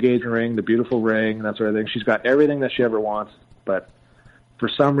beautiful engagement ring, the beautiful ring, that sort of thing. She's got everything that she ever wants, but for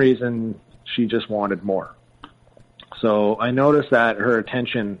some reason, she just wanted more. So I noticed that her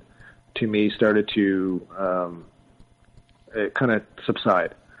attention to me started to kind of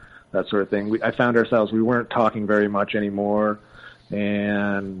subside, that sort of thing. I found ourselves, we weren't talking very much anymore.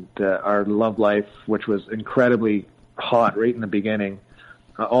 And our love life, which was incredibly hot right in the beginning,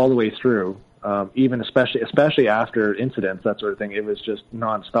 all the way through, even especially after incidents, that sort of thing, it was just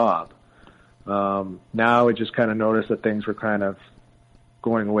nonstop. Now I just kind of noticed that things were kind of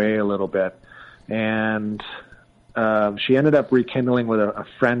going away a little bit. And she ended up rekindling with a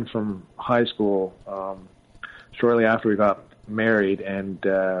friend from high school shortly after we got married. And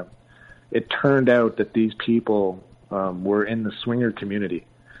it turned out that these people were in the swinger community.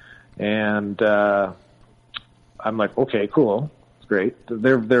 And I'm like, okay, cool. It's great.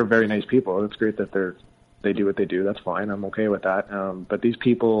 They're very nice people. It's great that they do what they do. That's fine. I'm okay with that. But these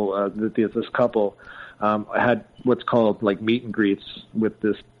people, this couple, had what's called like meet and greets with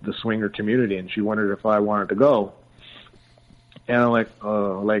the swinger community, and she wondered if I wanted to go. And I'm like,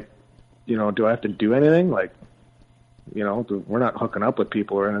 do I have to do anything? Like, we're not hooking up with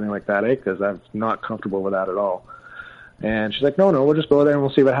people or anything like that, because I'm not comfortable with that at all. And she's like, no, we'll just go there and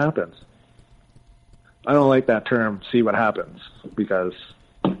we'll see what happens. I don't like that term, see what happens, because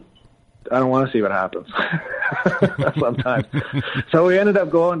I don't want to see what happens sometimes. So we ended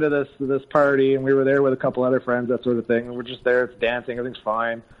up going to this party, and we were there with a couple other friends, that sort of thing. And we're just there, it's dancing, everything's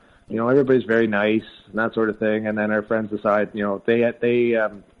fine. Everybody's very nice and that sort of thing. And then our friends decide,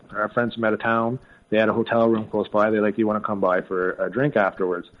 our friends from out of town, they had a hotel room close by. They're like, you want to come by for a drink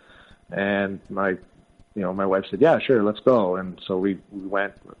afterwards? And my wife said, yeah, sure, let's go. And so we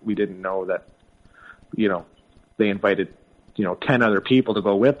went. We didn't know that, they invited, 10 other people to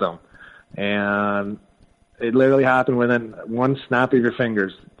go with them. And it literally happened within one snap of your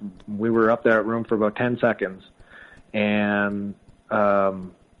fingers. We were up there at room for about 10 seconds. And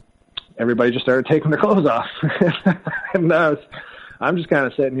everybody just started taking their clothes off. And I'm just kind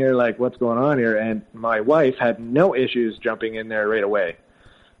of sitting here like, what's going on here? And my wife had no issues jumping in there right away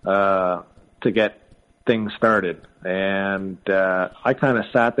to get things started. And I kind of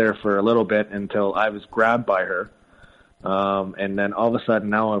sat there for a little bit until I was grabbed by her. And then all of a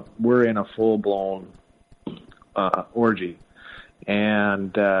sudden now we're in a full-blown orgy.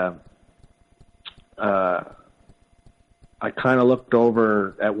 And I kind of looked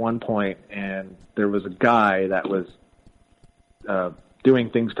over at one point, and there was a guy that was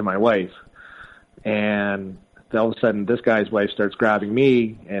doing things to my wife. And all of a sudden this guy's wife starts grabbing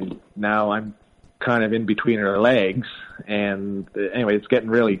me, and now I'm kind of in between her legs. And anyway, it's getting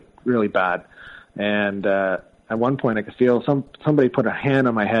really, really bad. And at one point I could feel somebody put a hand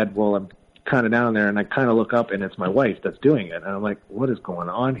on my head while I'm kind of down there, and I kind of look up, and it's my wife that's doing it. And I'm like, what is going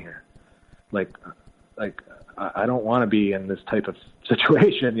on here? Like I don't want to be in this type of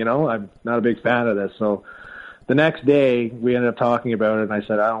situation, I'm not a big fan of this. So the next day we ended up talking about it, and I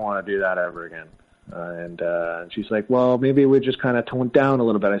said, I don't want to do that ever again. And she's like, well, maybe we just kind of toned down a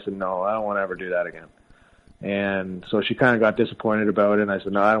little bit. I said, no, I don't want to ever do that again. And so she kind of got disappointed about it, and I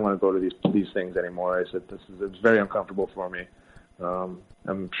said, no, I don't want to go to these things anymore. I said, it's very uncomfortable for me.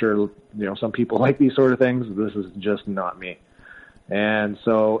 I'm sure, some people like these sort of things. This is just not me. And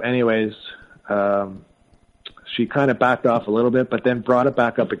so anyways, she kind of backed off a little bit, but then brought it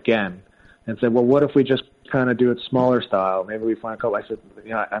back up again and said, well, what if we just kind of do it smaller style? Maybe we find a couple. I said,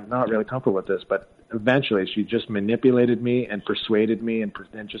 yeah, I'm not really comfortable with this, but eventually she just manipulated me and persuaded me and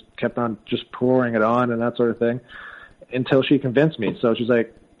just kept on just pouring it on and that sort of thing until she convinced me. So she's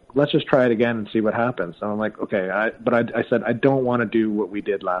like, let's just try it again and see what happens. So I'm like, okay. I said, I don't want to do what we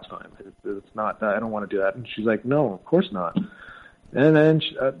did last time. It's not, I don't want to do that. And she's like, no, of course not. And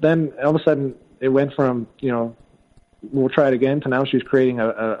then all of a sudden it went from, we'll try it again to now she's creating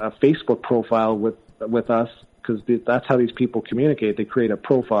a Facebook profile with us, because that's how these people communicate. They create a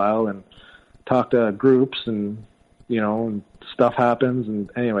profile and talk to groups, and and stuff happens. And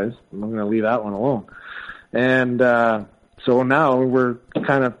anyways, I'm going to leave that one alone. And so now we're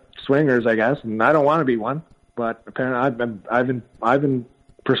kind of swingers, I guess. And I don't want to be one, but apparently I've been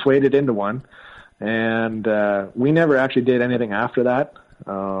persuaded into one. And we never actually did anything after that.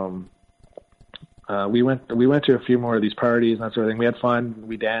 We went to a few more of these parties and that sort of thing. We had fun.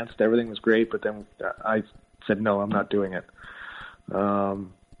 We danced. Everything was great. But then I said, no, I'm not doing it.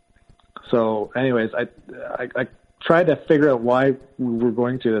 So anyways, I tried to figure out why we were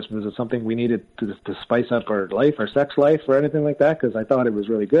going through this. Was it something we needed to spice up our life, our sex life, or anything like that? Because I thought it was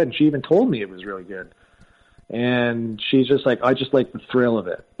really good. And she even told me it was really good. And she's just like, I just like the thrill of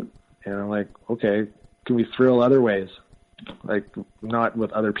it. And I'm like, okay, can we thrill other ways? Like, not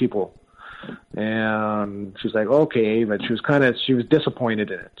with other people. And she's like, okay, but she was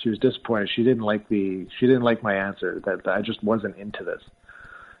disappointed in it. She was disappointed. She didn't like my answer, that I just wasn't into this.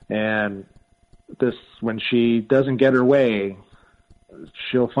 And when she doesn't get her way,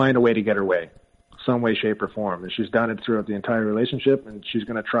 she'll find a way to get her way, some way, shape, or form. And she's done it throughout the entire relationship, and she's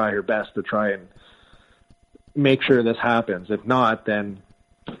going to try her best to try and make sure this happens. If not, then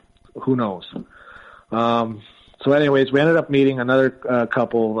who knows? So anyways, we ended up meeting another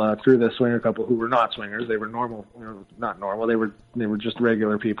couple through the swinger couple who were not swingers. They were normal, not normal. They were just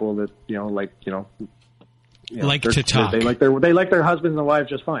regular people that like to talk. They like their husbands and wives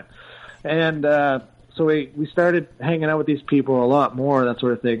just fine. And so we started hanging out with these people a lot more, that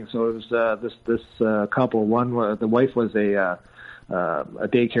sort of thing. So it was this couple. The wife was a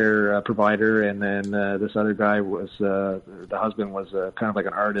daycare provider, and then this other guy was the husband was kind of like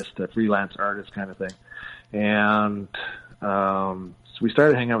an artist, a freelance artist kind of thing. And so we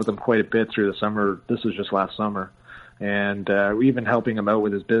started hanging out with him quite a bit through the summer. This was just last summer. And we even helping him out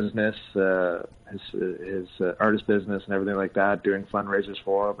with his business, his artist business and everything like that, doing fundraisers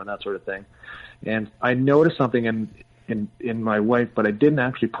for him and that sort of thing. And I noticed something in my wife, but I didn't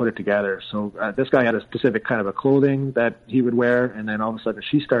actually put it together. So this guy had a specific kind of a clothing that he would wear, and then all of a sudden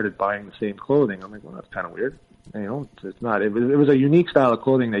she started buying the same clothing. I'm like, well, that's kind of weird. It's not. It was a unique style of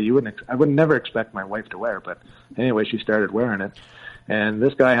clothing that I would never expect my wife to wear. But anyway, she started wearing it. And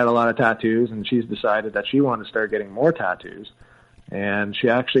this guy had a lot of tattoos, and she's decided that she wanted to start getting more tattoos. And she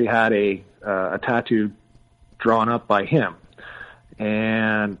actually had a tattoo drawn up by him.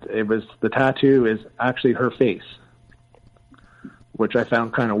 And the tattoo is actually her face, which I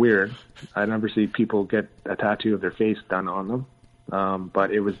found kind of weird. I never see people get a tattoo of their face done on them.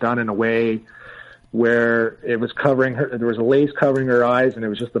 But it was done in a way where it was covering her. There was a lace covering her eyes, and it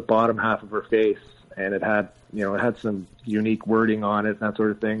was just the bottom half of her face. And it had some unique wording on it, that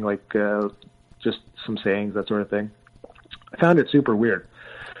sort of thing, like just some sayings, that sort of thing. I found it super weird,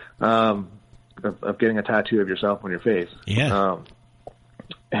 of getting a tattoo of yourself on your face. Yeah.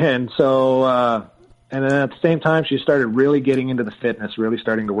 And so, and then at the same time, she started really getting into the fitness, really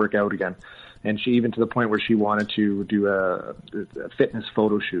starting to work out again. And she even to the point where she wanted to do a fitness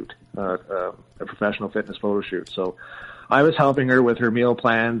photo shoot, a professional fitness photo shoot. So I was helping her with her meal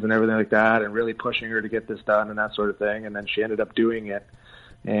plans and everything like that, and really pushing her to get this done and that sort of thing. And then she ended up doing it.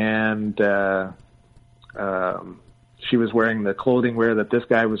 And she was wearing the clothing wear that this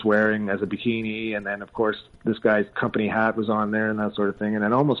guy was wearing as a bikini. And then, of course, this guy's company hat was on there and that sort of thing. And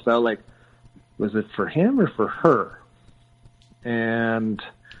it almost felt like, was it for him or for her? And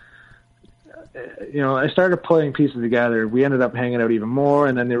I started putting pieces together. We ended up hanging out even more,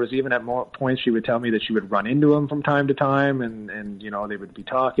 and then there was even at more points she would tell me that she would run into him from time to time, and they would be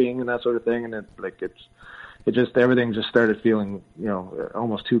talking and that sort of thing, and everything just started feeling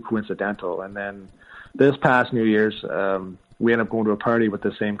almost too coincidental. And then this past New Year's, we ended up going to a party with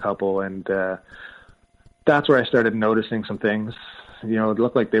the same couple, and that's where I started noticing some things. It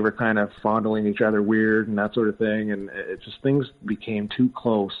looked like they were kind of fondling each other weird and that sort of thing. And it just, things became too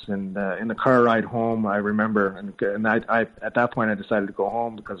close. And in the car ride home, I remember, and I at that point I decided to go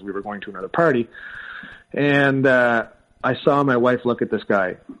home because we were going to another party. And I saw my wife look at this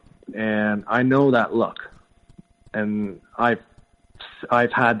guy, and I know that look. And I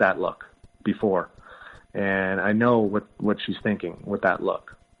I've had that look before, and I know what she's thinking with that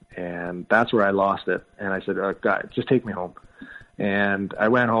look. And that's where I lost it. And I said, oh, God, just take me home. And I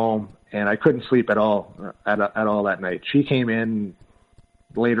went home, and I couldn't sleep at all that night. She came in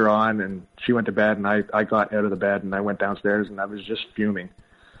later on, and she went to bed, and I got out of the bed, and I went downstairs, and I was just fuming.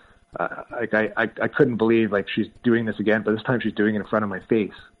 I couldn't believe, like, she's doing this again, but this time she's doing it in front of my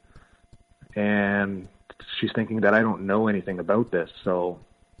face. And she's thinking that I don't know anything about this. So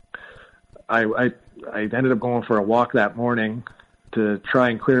I ended up going for a walk that morning to try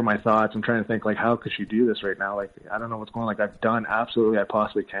and clear my thoughts. I'm trying to think, like, how could she do this right now? Like, I don't know what's going on. Like, I've done absolutely I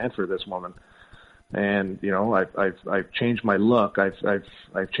possibly can for this woman. And, you know, I've changed my look.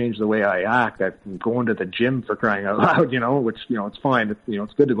 I've changed the way I act. I'm going to the gym, for crying out loud, you know, which, you know, it's fine. It's, you know,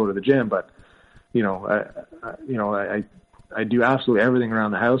 it's good to go to the gym, but, you know, I do absolutely everything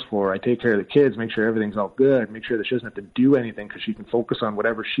around the house for her. I take care of the kids, make sure everything's all good, make sure that she doesn't have to do anything because she can focus on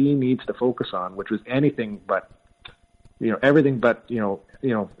whatever she needs to focus on, which was anything but, you know, everything but, you know,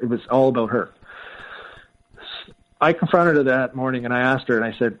 it was all about her. I confronted her that morning, and I asked her, and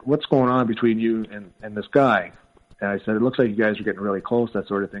I said, what's going on between you and this guy? And I said, it looks like you guys are getting really close, that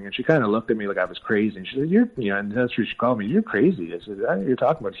sort of thing. And she kind of looked at me like I was crazy. And she said, you know, and that's what she called me, you're crazy. I said, you're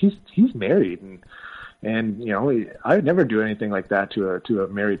talking about, he's married. And, you know, I would never do anything like that to a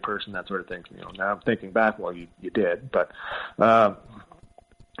married person, that sort of thing. You know, now I'm thinking back, well, you did, but,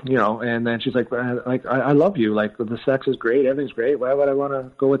 you know, and then she's like, I love you. Like, the sex is great. Everything's great. Why would I want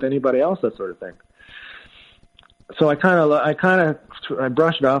to go with anybody else? That sort of thing. So I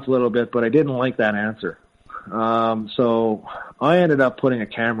brushed it off a little bit, but I didn't like that answer. So I ended up putting a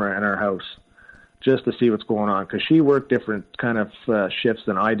camera in our house just to see what's going on, because she worked different kind of shifts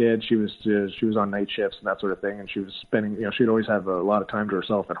than I did. She was on night shifts and that sort of thing, and she was spending, you know, she'd always have a lot of time to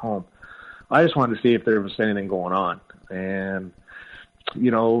herself at home. I just wanted to see if there was anything going on, and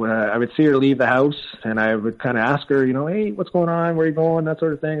you know, I would see her leave the house, and I would kind of ask her, you know, hey, what's going on? Where are you going? That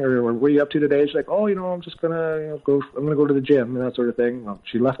sort of thing. Or what are you up to today? She's like, oh, you know, I'm just gonna, you know, I'm gonna go to the gym and that sort of thing. Well,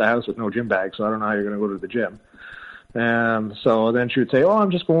 she left the house with no gym bag, so I don't know how you're gonna go to the gym. So then she would say, oh,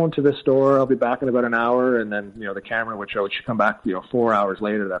 I'm just going to the store. I'll be back in about an hour. And then, you know, the camera would show she'd come back, you know, 4 hours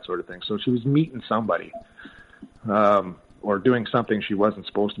later, that sort of thing. So she was meeting somebody, or doing something she wasn't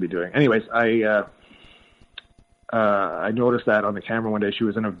supposed to be doing. Anyways, I noticed that on the camera one day. She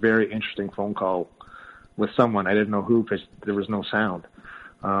was in a very interesting phone call with someone. I didn't know who, because there was no sound.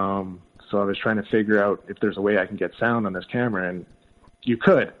 So I was trying to figure out if there's a way I can get sound on this camera, and you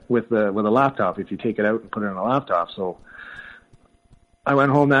could with a laptop if you take it out and put it on a laptop. So I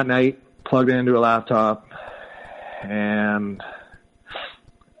went home that night, plugged it into a laptop, and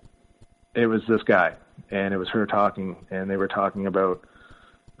it was this guy, and it was her talking, and they were talking about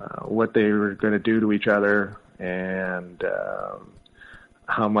what they were going to do to each other, and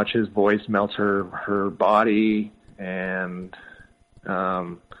how much his voice melts her body, and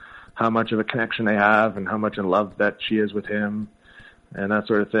how much of a connection they have, and how much in love that she is with him, and that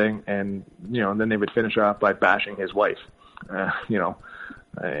sort of thing. And, you know, and then they would finish off by bashing his wife, you know,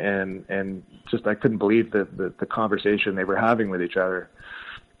 and just, I couldn't believe the conversation they were having with each other.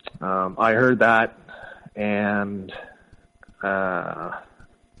 I heard that, and I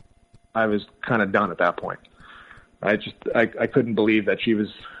was kind of done at that point. I couldn't believe that she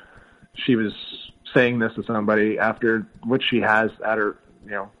was saying this to somebody after what she has at her,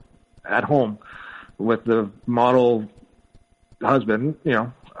 you know, at home with the model husband. You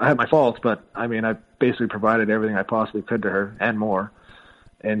know, I had my faults, but I mean, I basically provided everything I possibly could to her and more.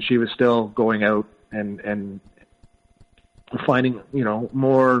 And she was still going out and finding, you know,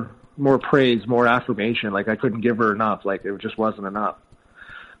 more praise, more affirmation. Like, I couldn't give her enough. Like, it just wasn't enough.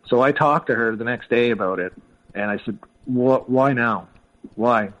 So I talked to her the next day about it, and I said, why now?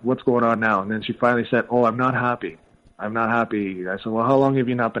 Why? What's going on now? And then she finally said, oh, I'm not happy. I'm not happy. I said, well, how long have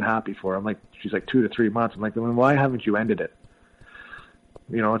you not been happy for? She's like 2 to 3 months. I'm like, then why haven't you ended it?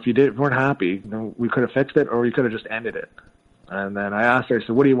 You know, if you weren't happy, you know, we could have fixed it, or we could have just ended it. And then I asked her, I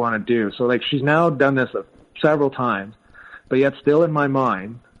said, what do you want to do? So, like, she's now done this several times, but yet still in my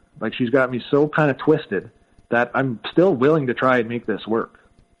mind, like, she's got me so kind of twisted that I'm still willing to try and make this work.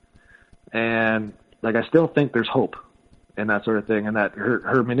 And, like, I still think there's hope and that sort of thing. And that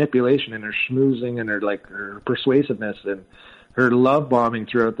her manipulation and her schmoozing and her persuasiveness and her love bombing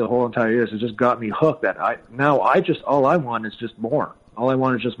throughout the whole entire years has just got me hooked that all I want is just more. All I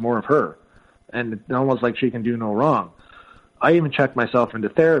want is just more of her. And it's almost like she can do no wrong. I even checked myself into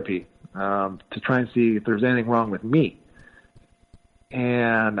therapy to try and see if there's anything wrong with me.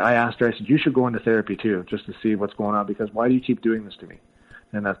 And I asked her, I said, you should go into therapy too, just to see what's going on, because why do you keep doing this to me?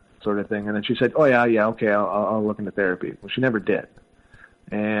 And that sort of thing. And then she said, oh, yeah, okay, I'll look into therapy. Well, she never did.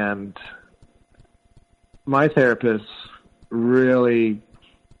 And my therapist really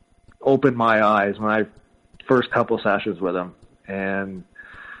opened my eyes when I first couple sessions with him. And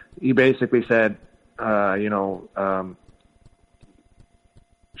he basically said,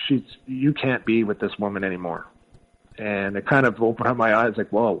 you can't be with this woman anymore. And it kind of opened up my eyes, like,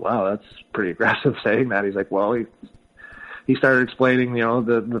 whoa, wow, that's pretty aggressive saying that. He's like, well, he started explaining,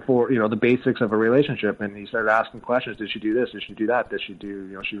 the basics of a relationship, and he started asking questions. Did she do this? Did she do that? Does she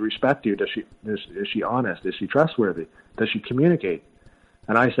do, she respect you? Is she honest? Is she trustworthy? Does she communicate?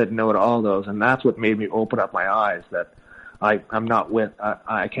 And I said no to all those, and that's what made me open up my eyes that I'm not with,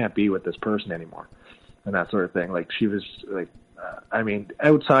 I can't be with this person anymore, and that sort of thing. Like, she was like,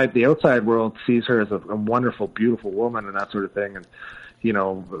 the outside world sees her as a wonderful, beautiful woman and that sort of thing, and,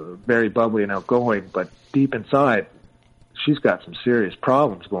 very bubbly and outgoing, but deep inside, she's got some serious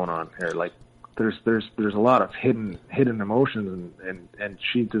problems going on here. Like, there's a lot of hidden emotions, and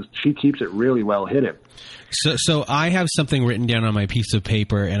she keeps it really well hidden. So I have something written down on my piece of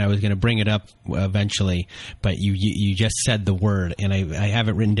paper, and I was going to bring it up eventually, but you just said the word, and I have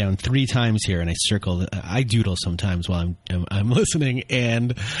it written down 3 times here, and I circled. I doodle sometimes while I'm listening,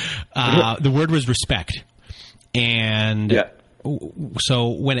 and the word was respect. And yeah. So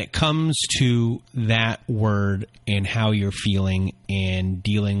when it comes to that word and how you're feeling and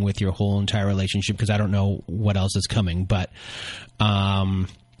dealing with your whole entire relationship, because I don't know what else is coming, but I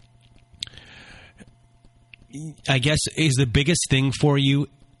guess is the biggest thing for you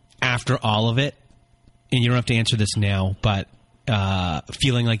after all of it, and you don't have to answer this now, but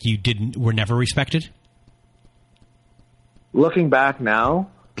feeling like you were never respected? Looking back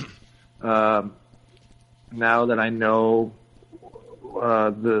now, now that I know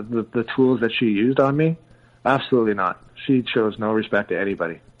the tools that she used on me, absolutely not. She shows no respect to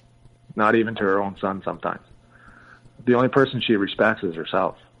anybody, not even to her own son sometimes. The only person she respects is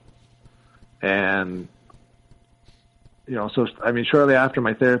herself. And, shortly after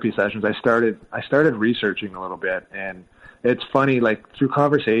my therapy sessions, I started researching a little bit, and it's funny, like, through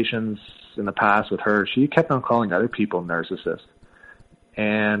conversations in the past with her, she kept on calling other people narcissists.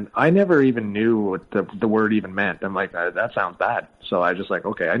 And I never even knew what the word even meant. I'm like, that sounds bad. So I just like,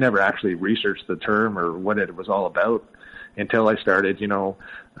 okay, I never actually researched the term or what it was all about until I started,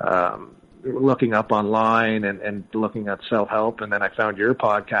 looking up online and looking at self-help. And then I found your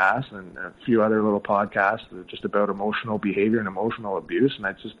podcast and a few other little podcasts just about emotional behavior and emotional abuse.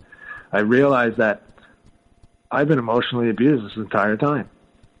 And I realized that I've been emotionally abused this entire time.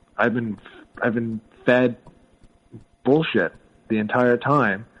 I've been fed bullshit the entire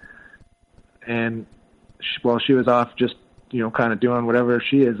time, and while she was off just kind of doing whatever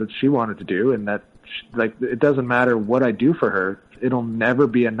she is that she wanted to do, and that it doesn't matter what I do for her, it'll never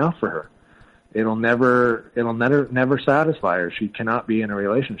be enough for her. It'll never satisfy her. She cannot be in a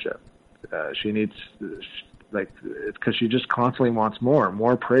relationship. She needs, because she just constantly wants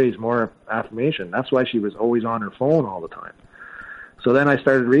more praise, more affirmation. That's why she was always on her phone all the time. So then I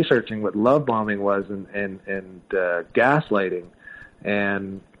started researching what love bombing was, and gaslighting,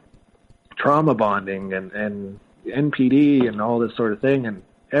 and trauma bonding, and NPD, and all this sort of thing. And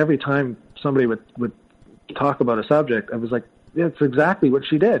every time somebody would talk about a subject, I was like, yeah, it's exactly what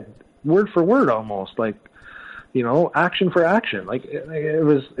she did, word for word, almost, like, action for action. Like, it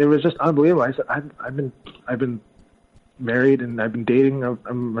was just unbelievable. I said, I've been married and I've been dating a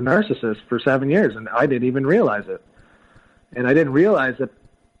narcissist for 7 years, and I didn't even realize it. And I didn't realize that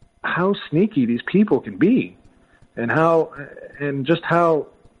how sneaky these people can be, and how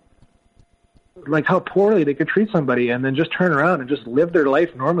poorly they could treat somebody and then just turn around and just live their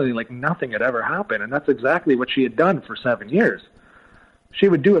life normally like nothing had ever happened. And that's exactly what she had done for 7 years. She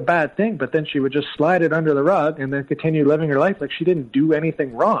would do a bad thing, but then she would just slide it under the rug and then continue living her life like she didn't do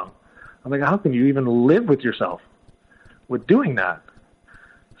anything wrong. I'm like, how can you even live with yourself with doing that?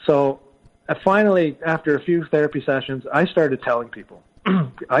 So finally, after a few therapy sessions, I started telling people.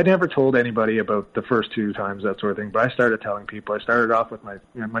 I never told anybody about the first 2 times, that sort of thing, but I started telling people. I started off with my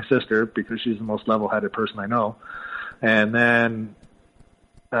sister, because she's the most level-headed person I know. And then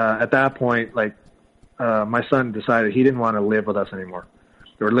at that point, my son decided he didn't want to live with us anymore,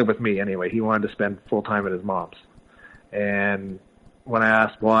 or live with me anyway. He wanted to spend full time at his mom's. And when I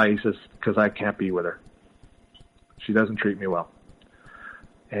asked why, he says, because I can't be with her. She doesn't treat me well.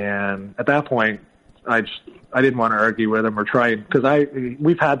 And at that point, I didn't want to argue with him or try, because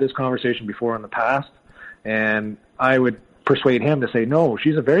we've had this conversation before in the past, and I would persuade him to say, no,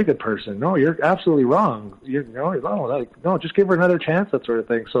 she's a very good person. No, you're absolutely wrong. No, just give her another chance, that sort of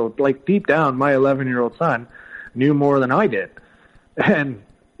thing. So, deep down, my 11-year-old son knew more than I did, and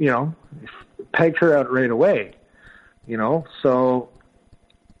pegged her out right away. So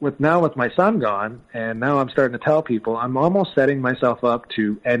with my son gone, and now I'm starting to tell people, I'm almost setting myself up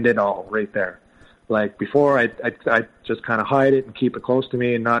to end it all right there. Like before, I just kind of hide it and keep it close to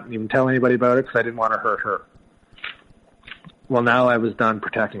me and not even tell anybody about it because I didn't want to hurt her. Well, now I was done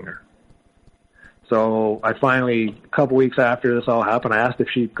protecting her. So I finally, a couple weeks after this all happened, I asked if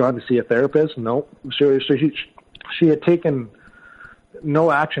she'd gone to see a therapist. No, she had taken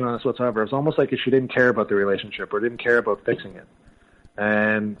no action on this whatsoever. It was almost like she didn't care about the relationship or didn't care about fixing it.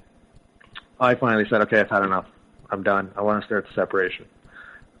 And I finally said, okay, I've had enough. I'm done. I want to start the separation,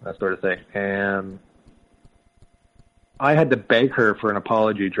 that sort of thing. And I had to beg her for an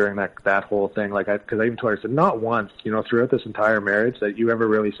apology during that whole thing. Because I even told her, I said, not once, throughout this entire marriage that you ever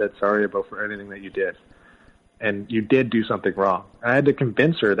really said sorry about for anything that you did. And you did do something wrong. I had to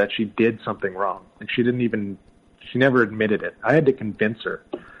convince her that she did something wrong. And she never admitted it. I had to convince her.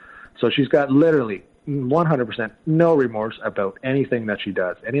 So she's got literally 100% no remorse about anything that she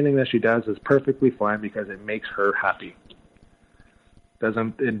does. Anything that she does is perfectly fine because it makes her happy.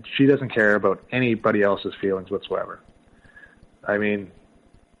 She doesn't care about anybody else's feelings whatsoever. I mean,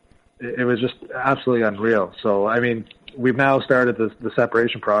 it was just absolutely unreal. So, I mean, we've now started the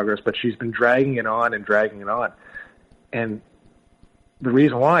separation progress, but she's been dragging it on and dragging it on. And the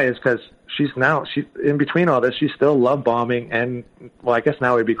reason why is because she's in between all this, she's still love bombing and, well, I guess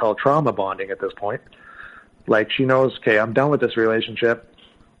now it would be called trauma bonding at this point. Like she knows, okay, I'm done with this relationship.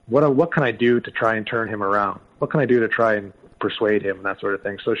 What can I do to try and turn him around? What can I do to try and persuade him and that sort of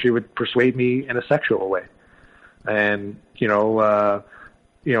thing? So she would persuade me in a sexual way. And,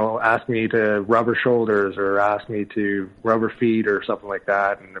 ask me to rub her shoulders or ask me to rub her feet or something like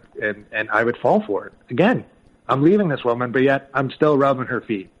that. And I would fall for it. Again, I'm leaving this woman, but yet I'm still rubbing her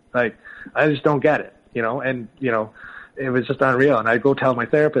feet. Like, I just don't get it, and, it was just unreal. And I'd go tell my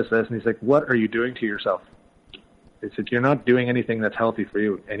therapist this and he's like, what are you doing to yourself? He said, you're not doing anything that's healthy for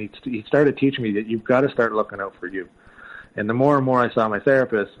you. And he started teaching me that you've got to start looking out for you. And the more and more I saw my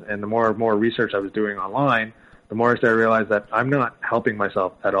therapist and the more and more research I was doing online, the more I started to realize that I'm not helping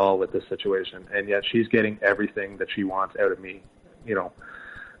myself at all with this situation. And yet she's getting everything that she wants out of me,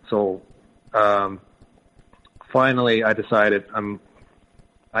 So, finally I decided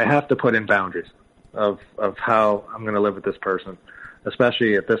I have to put in boundaries of how I'm going to live with this person,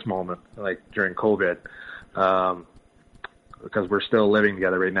 especially at this moment, like during COVID, because we're still living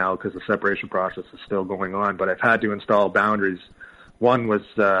together right now because the separation process is still going on. But I've had to install boundaries. One was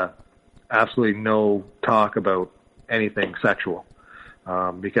absolutely no talk about anything sexual,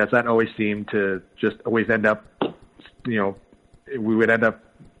 because that always seemed to just always end up, we would end up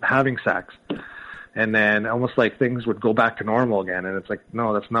having sex. And then almost like things would go back to normal again. And it's like,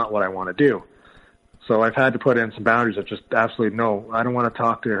 no, that's not what I want to do. So I've had to put in some boundaries of just absolutely no, I don't want to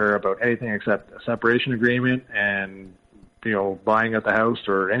talk to her about anything except a separation agreement and, buying out the house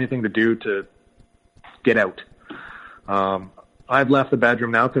or anything to do to get out. I've left the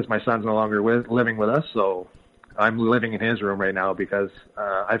bedroom now because my son's no longer living with us. So I'm living in his room right now because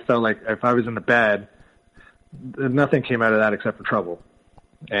I felt like if I was in the bed, nothing came out of that except for trouble.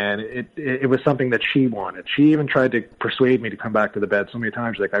 And it was something that she wanted. She even tried to persuade me to come back to the bed so many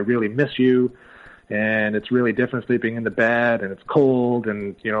times. Like, I really miss you, and it's really different sleeping in the bed, and it's cold,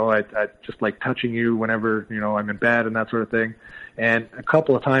 and, I just like touching you whenever, I'm in bed and that sort of thing. And a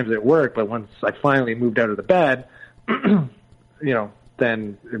couple of times it worked, but once I finally moved out of the bed,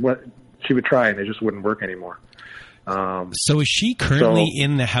 then she would try, and it just wouldn't work anymore. So is she currently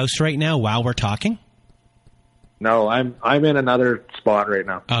in the house right now while we're talking? No, I'm in another spot right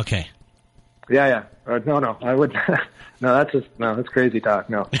now. Okay. Yeah. No, I would. That's crazy talk.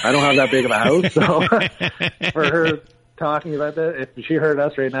 No, I don't have that big of a house. So for her talking about that, if she heard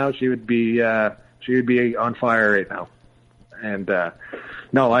us right now, she would be on fire right now. And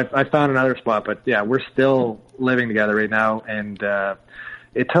no, I found another spot, but yeah, we're still living together right now. And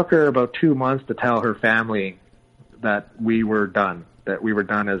it took her about 2 months to tell her family that we were done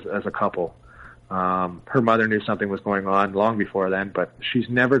as a couple. Her mother knew something was going on long before then, but she's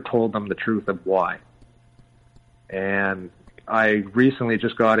never told them the truth of why. And I recently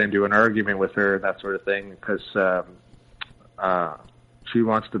just got into an argument with her, that sort of thing, because she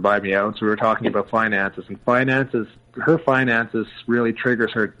wants to buy me out. So we were talking about finances, and her finances really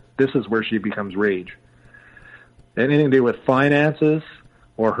triggers her. This is where she becomes rage. Anything to do with finances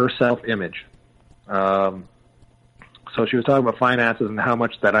or her self-image. So she was talking about finances and how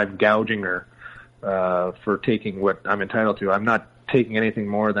much that I'm gouging her for taking what I'm entitled to. I'm not taking anything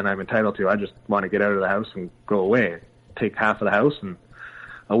more than I'm entitled to. I just want to get out of the house and go away. Take half of the house and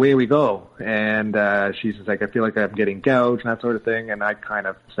away we go. And she's just like, I feel like I'm getting gouged and that sort of thing. And I kind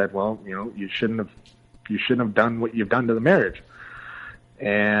of said, well, you shouldn't have done what you've done to the marriage.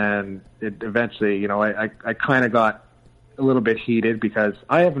 And it eventually, you know, I kind of got a little bit heated because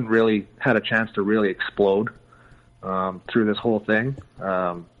I haven't really had a chance to really explode through this whole thing.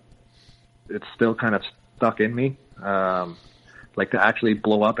 It's still kind of stuck in me, like to actually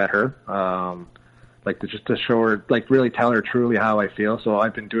blow up at her, like to show her, like really tell her truly how I feel. So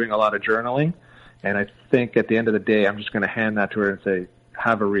I've been doing a lot of journaling, and I think at the end of the day, I'm just going to hand that to her and say,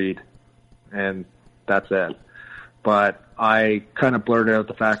 have a read, and that's it. But I kind of blurted out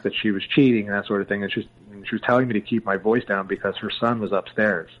the fact that she was cheating and that sort of thing, and she was telling me to keep my voice down because her son was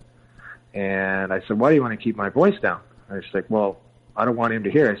upstairs. And I said, why do you want to keep my voice down? And she's like, well, I don't want him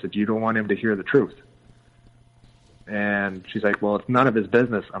to hear. I said, you don't want him to hear the truth. And she's like, well, it's none of his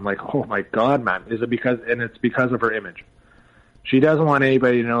business. I'm like, oh my God, man. Is it because, and it's because of her image. She doesn't want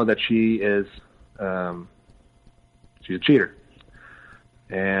anybody to know that she is, she's a cheater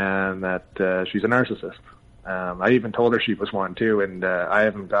and that she's a narcissist. I even told her she was one too, and I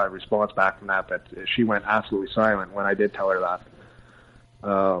haven't got a response back from that, but she went absolutely silent when I did tell her that.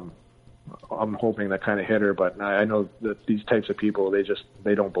 I'm hoping that kind of hit her, but I know that these types of people,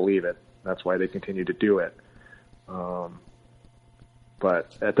 they don't believe it. That's why they continue to do it.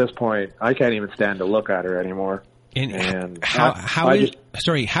 But at this point, I can't even stand to look at her anymore. And how is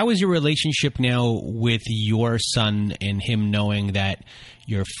your relationship now with your son and him knowing that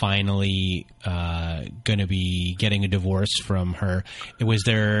you're finally going to be getting a divorce from her? Was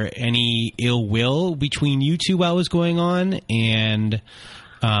there any ill will between you two while it was going on? And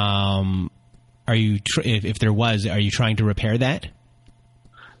are you, if there was, are you trying to repair that?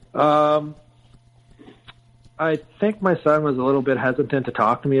 I think my son was a little bit hesitant to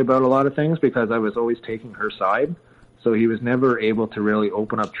talk to me about a lot of things because I was always taking her side. So he was never able to really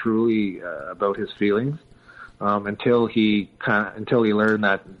open up truly about his feelings until he learned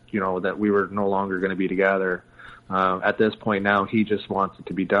that, you know, that we were no longer going to be together. At this point now, he just wants it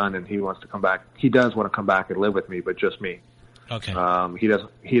to be done, and he wants to come back. He does want to come back and live with me, but just me. Okay. He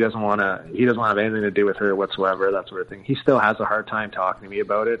doesn't want to have anything to do with her whatsoever, that sort of thing. He still has a hard time talking to me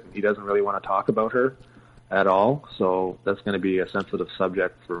about it. He doesn't really want to talk about her at all. So that's going to be a sensitive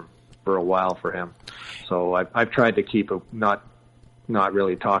subject for a while for him. So I've tried to keep not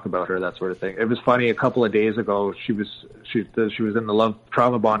really talk about her, that sort of thing. It was funny, a couple of days ago, she was in the love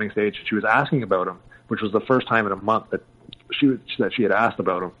trauma bonding stage. She was asking about him, which was the first time in a month that she had asked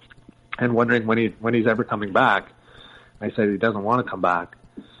about him, and wondering when he's ever coming back. I said he doesn't want to come back,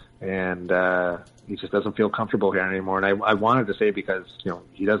 and he just doesn't feel comfortable here anymore. And I wanted to say because, you know,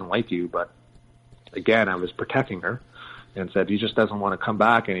 he doesn't like you, but again, I was protecting her and said he just doesn't want to come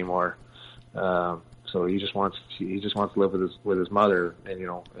back anymore. So he just wants to live with his mother. And, you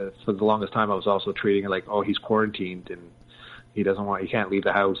know, for the longest time I was also treating it like, oh, he's quarantined and he can't leave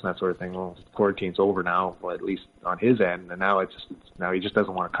the house and that sort of thing. Well, quarantine's over now, well, at least on his end, and now he just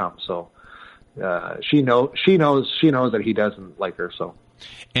doesn't want to come. So she knows that he doesn't like her. So.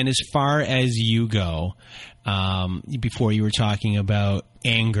 And as far as you go, before you were talking about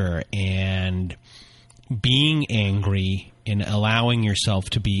anger and being angry and allowing yourself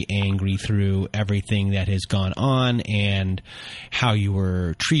to be angry through everything that has gone on and how you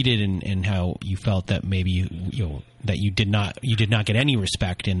were treated and how you felt that maybe that you did not get any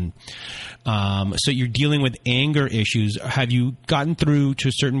respect. And so you're dealing with anger issues. Have you gotten through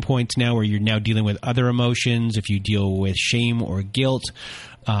to certain points now where you're now dealing with other emotions, if you deal with shame or guilt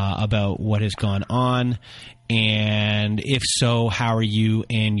about what has gone on? And if so, how are you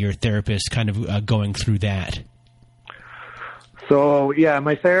and your therapist kind of going through that? So, yeah,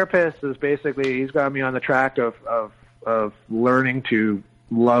 my therapist is basically, he's got me on the track of learning to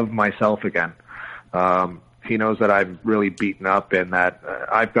love myself again. He knows that I'm really beaten up and that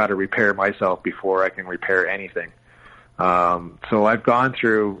I've got to repair myself before I can repair anything. So I've gone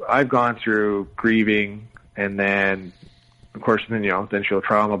through grieving, and then, of course, then she'll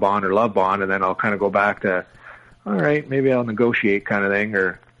trauma bond or love bond, and then I'll kind of go back to, all right, maybe I'll negotiate kind of thing,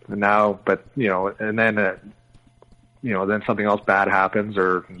 or now, but, and then, then something else bad happens,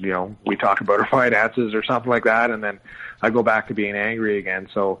 or, we talk about our finances or something like that, and then I go back to being angry again.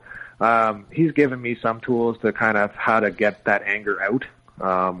 So he's given me some tools to kind of how to get that anger out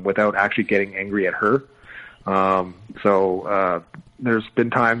without actually getting angry at her. So there's been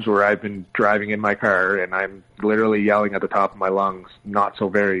times where I've been driving in my car and I'm literally yelling at the top of my lungs not so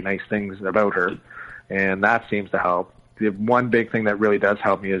very nice things about her, and that seems to help. The one big thing that really does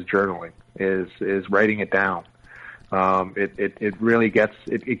help me is journaling, is writing it down. It really gets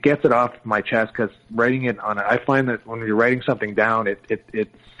it off my chest, because writing it I find that when you're writing something down, it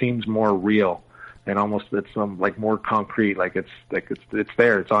seems more real and almost it's like more concrete. It's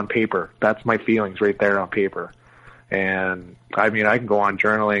there. It's on paper. That's my feelings right there on paper. And I mean, I can go on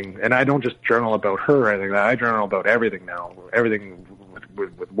journaling, and I don't just journal about her or anything like that. I journal about everything now, everything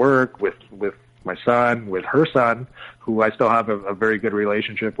with work, with my son, with her son, who I still have a very good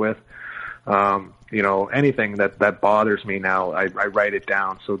relationship with. You know, anything that bothers me now, I write it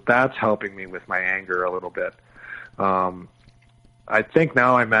down. So that's helping me with my anger a little bit. I think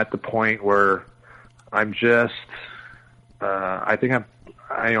now I'm at the point where I'm just, I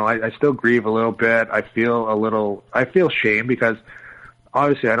still grieve a little bit. I feel shame because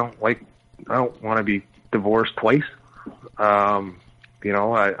obviously I don't want to be divorced twice. You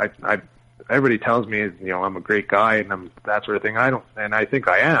know, everybody tells me, you know, I'm a great guy and I'm that sort of thing. I think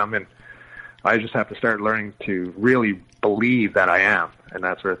I am. And I just have to start learning to really believe that I am and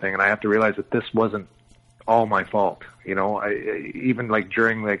that sort of thing. And I have to realize that this wasn't all my fault. You know, even like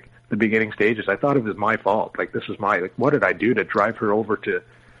during like the beginning stages, I thought it was my fault. Like this was what did I do to drive her over to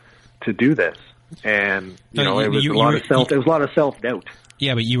do this? And you know, it was a lot of self-doubt.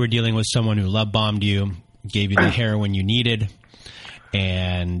 Yeah, but you were dealing with someone who love bombed you, gave you the heroin you needed,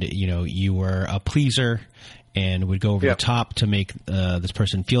 and you know, you were a pleaser and would go over the top to make this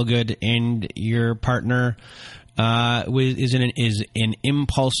person feel good, and your partner is an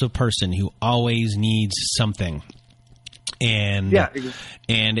impulsive person who always needs something. And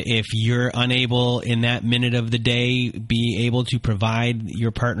and if you're unable in that minute of the day be able to provide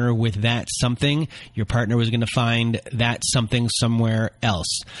your partner with that something, your partner was going to find that something somewhere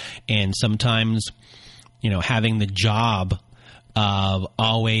else. And sometimes, you know, having the job of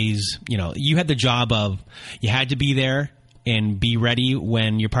always, you know, you had the job of you had to be there and be ready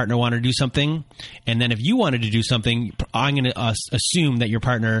when your partner wanted to do something. And then if you wanted to do something, I'm going to assume that your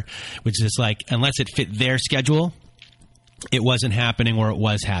partner was just like, unless it fit their schedule, it wasn't happening, or it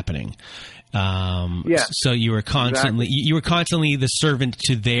was happening. So you were constantly the servant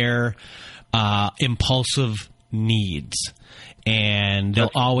to their impulsive needs, and they'll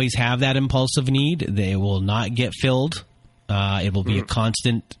always have that impulsive need. They will not get filled. It will be a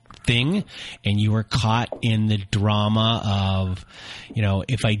constant thing, and you are caught in the drama of, you know,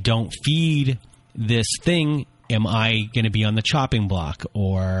 if I don't feed this thing, am I going to be on the chopping block,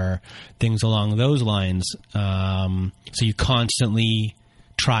 or things along those lines? So you constantly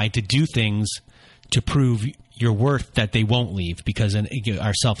try to do things to prove your worth that they won't leave, because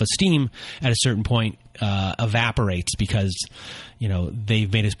our self-esteem at a certain point evaporates because, you know,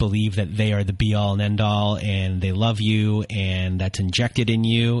 they've made us believe that they are the be-all and end-all and they love you, and that's injected in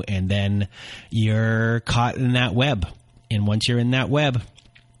you, and then you're caught in that web. And once you're in that web,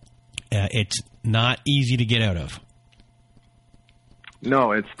 it's not easy to get out of.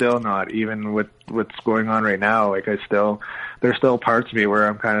 No, it's still not. Even with what's going on right now, like there's still parts of me where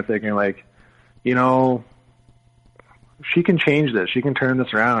I'm kind of thinking like, you know, she can change this. She can turn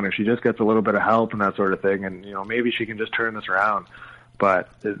this around if she just gets a little bit of help and that sort of thing. And, you know, maybe she can just turn this around. But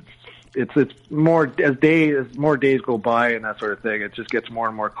it's more as more days go by and that sort of thing, it just gets more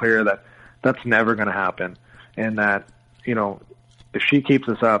and more clear that that's never going to happen. And that, you know, if she keeps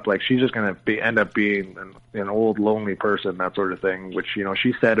this up, like she's just going to end up being an old, lonely person, that sort of thing, which, you know,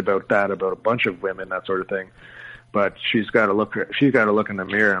 she said about a bunch of women, that sort of thing. But she's got to look in the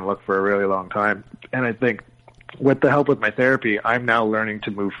mirror and look for a really long time. And I think with the help with my therapy, I'm now learning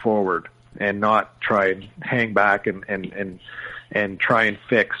to move forward and not try and hang back and try and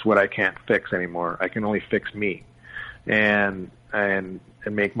fix what I can't fix anymore. I can only fix me and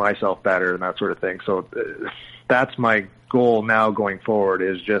make myself better and that sort of thing. So that's my goal now going forward,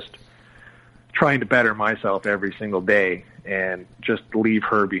 is just trying to better myself every single day and just leave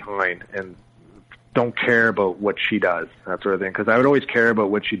her behind and don't care about what she does, that sort of thing. Because I would always care about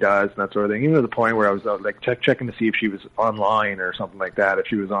what she does and that sort of thing, even to the point where I was like checking to see if she was online or something like that, if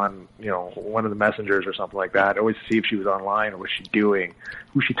she was on, you know, one of the messengers or something like that. I always see if she was online or what she's doing,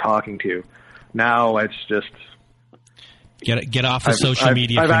 who's she talking to. Now it's just get off of social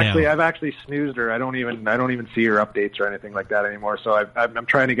media. I've actually snoozed her. I don't even see her updates or anything like that anymore. So I'm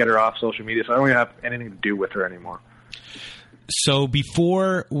trying to get her off social media. So I don't even have anything to do with her anymore. So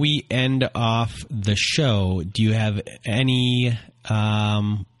before we end off the show, do you have any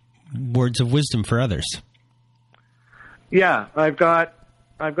words of wisdom for others? Yeah, I've got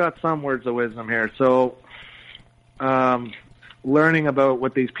some words of wisdom here. So, learning about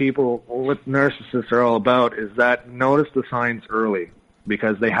what these people, what narcissists are all about, is that notice the signs early,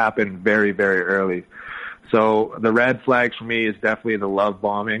 because they happen very, very early. So the red flags for me is definitely the love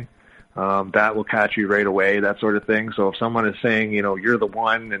bombing. That will catch you right away, that sort of thing. So if someone is saying, you know, you're the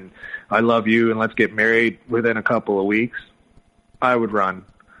one and I love you and let's get married within a couple of weeks, I would run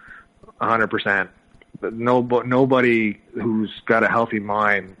 100%. Nobody who's got a healthy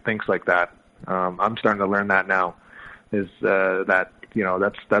mind thinks like that. I'm starting to learn that now. that, you know,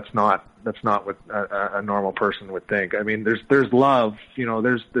 that's not what a normal person would think. I mean, there's love, you know,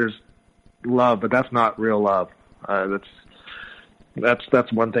 there's love, but that's not real love.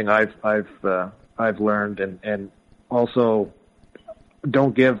 That's one thing I've learned, and also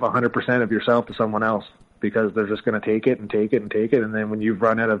don't give 100% of yourself to someone else, because they're just going to take it and take it and take it, and then when you've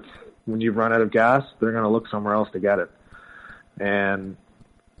run out of gas, they're going to look somewhere else to get it. And,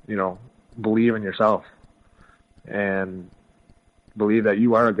 you know, believe in yourself and believe that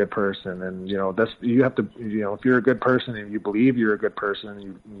you are a good person. And, you know, you have to, you know, if you're a good person and you believe you're a good person and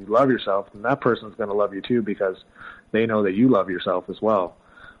you love yourself, then that person's going to love you too, because they know that you love yourself as well.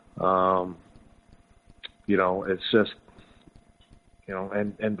 You know, it's just, you know,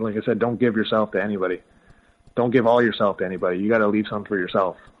 and like I said, don't give yourself to anybody. Don't give all yourself to anybody. You got to leave some for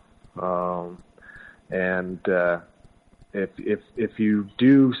yourself. If you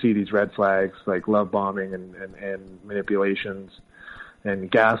do see these red flags like love bombing and manipulations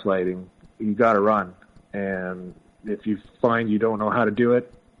and gaslighting, you got to run. And if you find you don't know how to do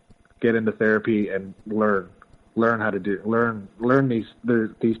it, get into therapy and learn how to learn these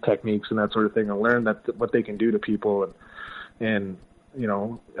techniques and that sort of thing, and learn what they can do to people, and you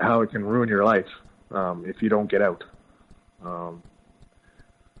know, how it can ruin your life if you don't get out.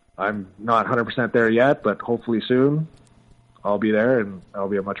 I'm not 100% there yet, but hopefully soon I'll be there, and I'll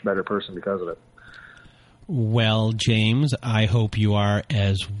be a much better person because of it. Well, James, I hope you are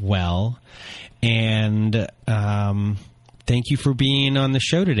as well. And thank you for being on the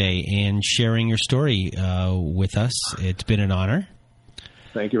show today and sharing your story with us. It's been an honor.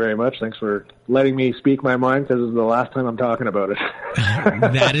 Thank you very much. Thanks for letting me speak my mind, because this is the last time I'm talking about it.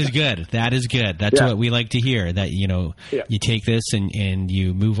 That is good. That is good. That's what we like to hear, that, you know, you take this and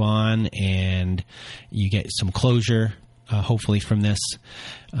you move on and you get some closure, hopefully, from this.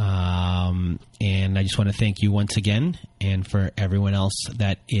 And I just want to thank you once again. And for everyone else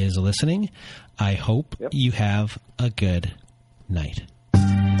that is listening, I hope you have a good night.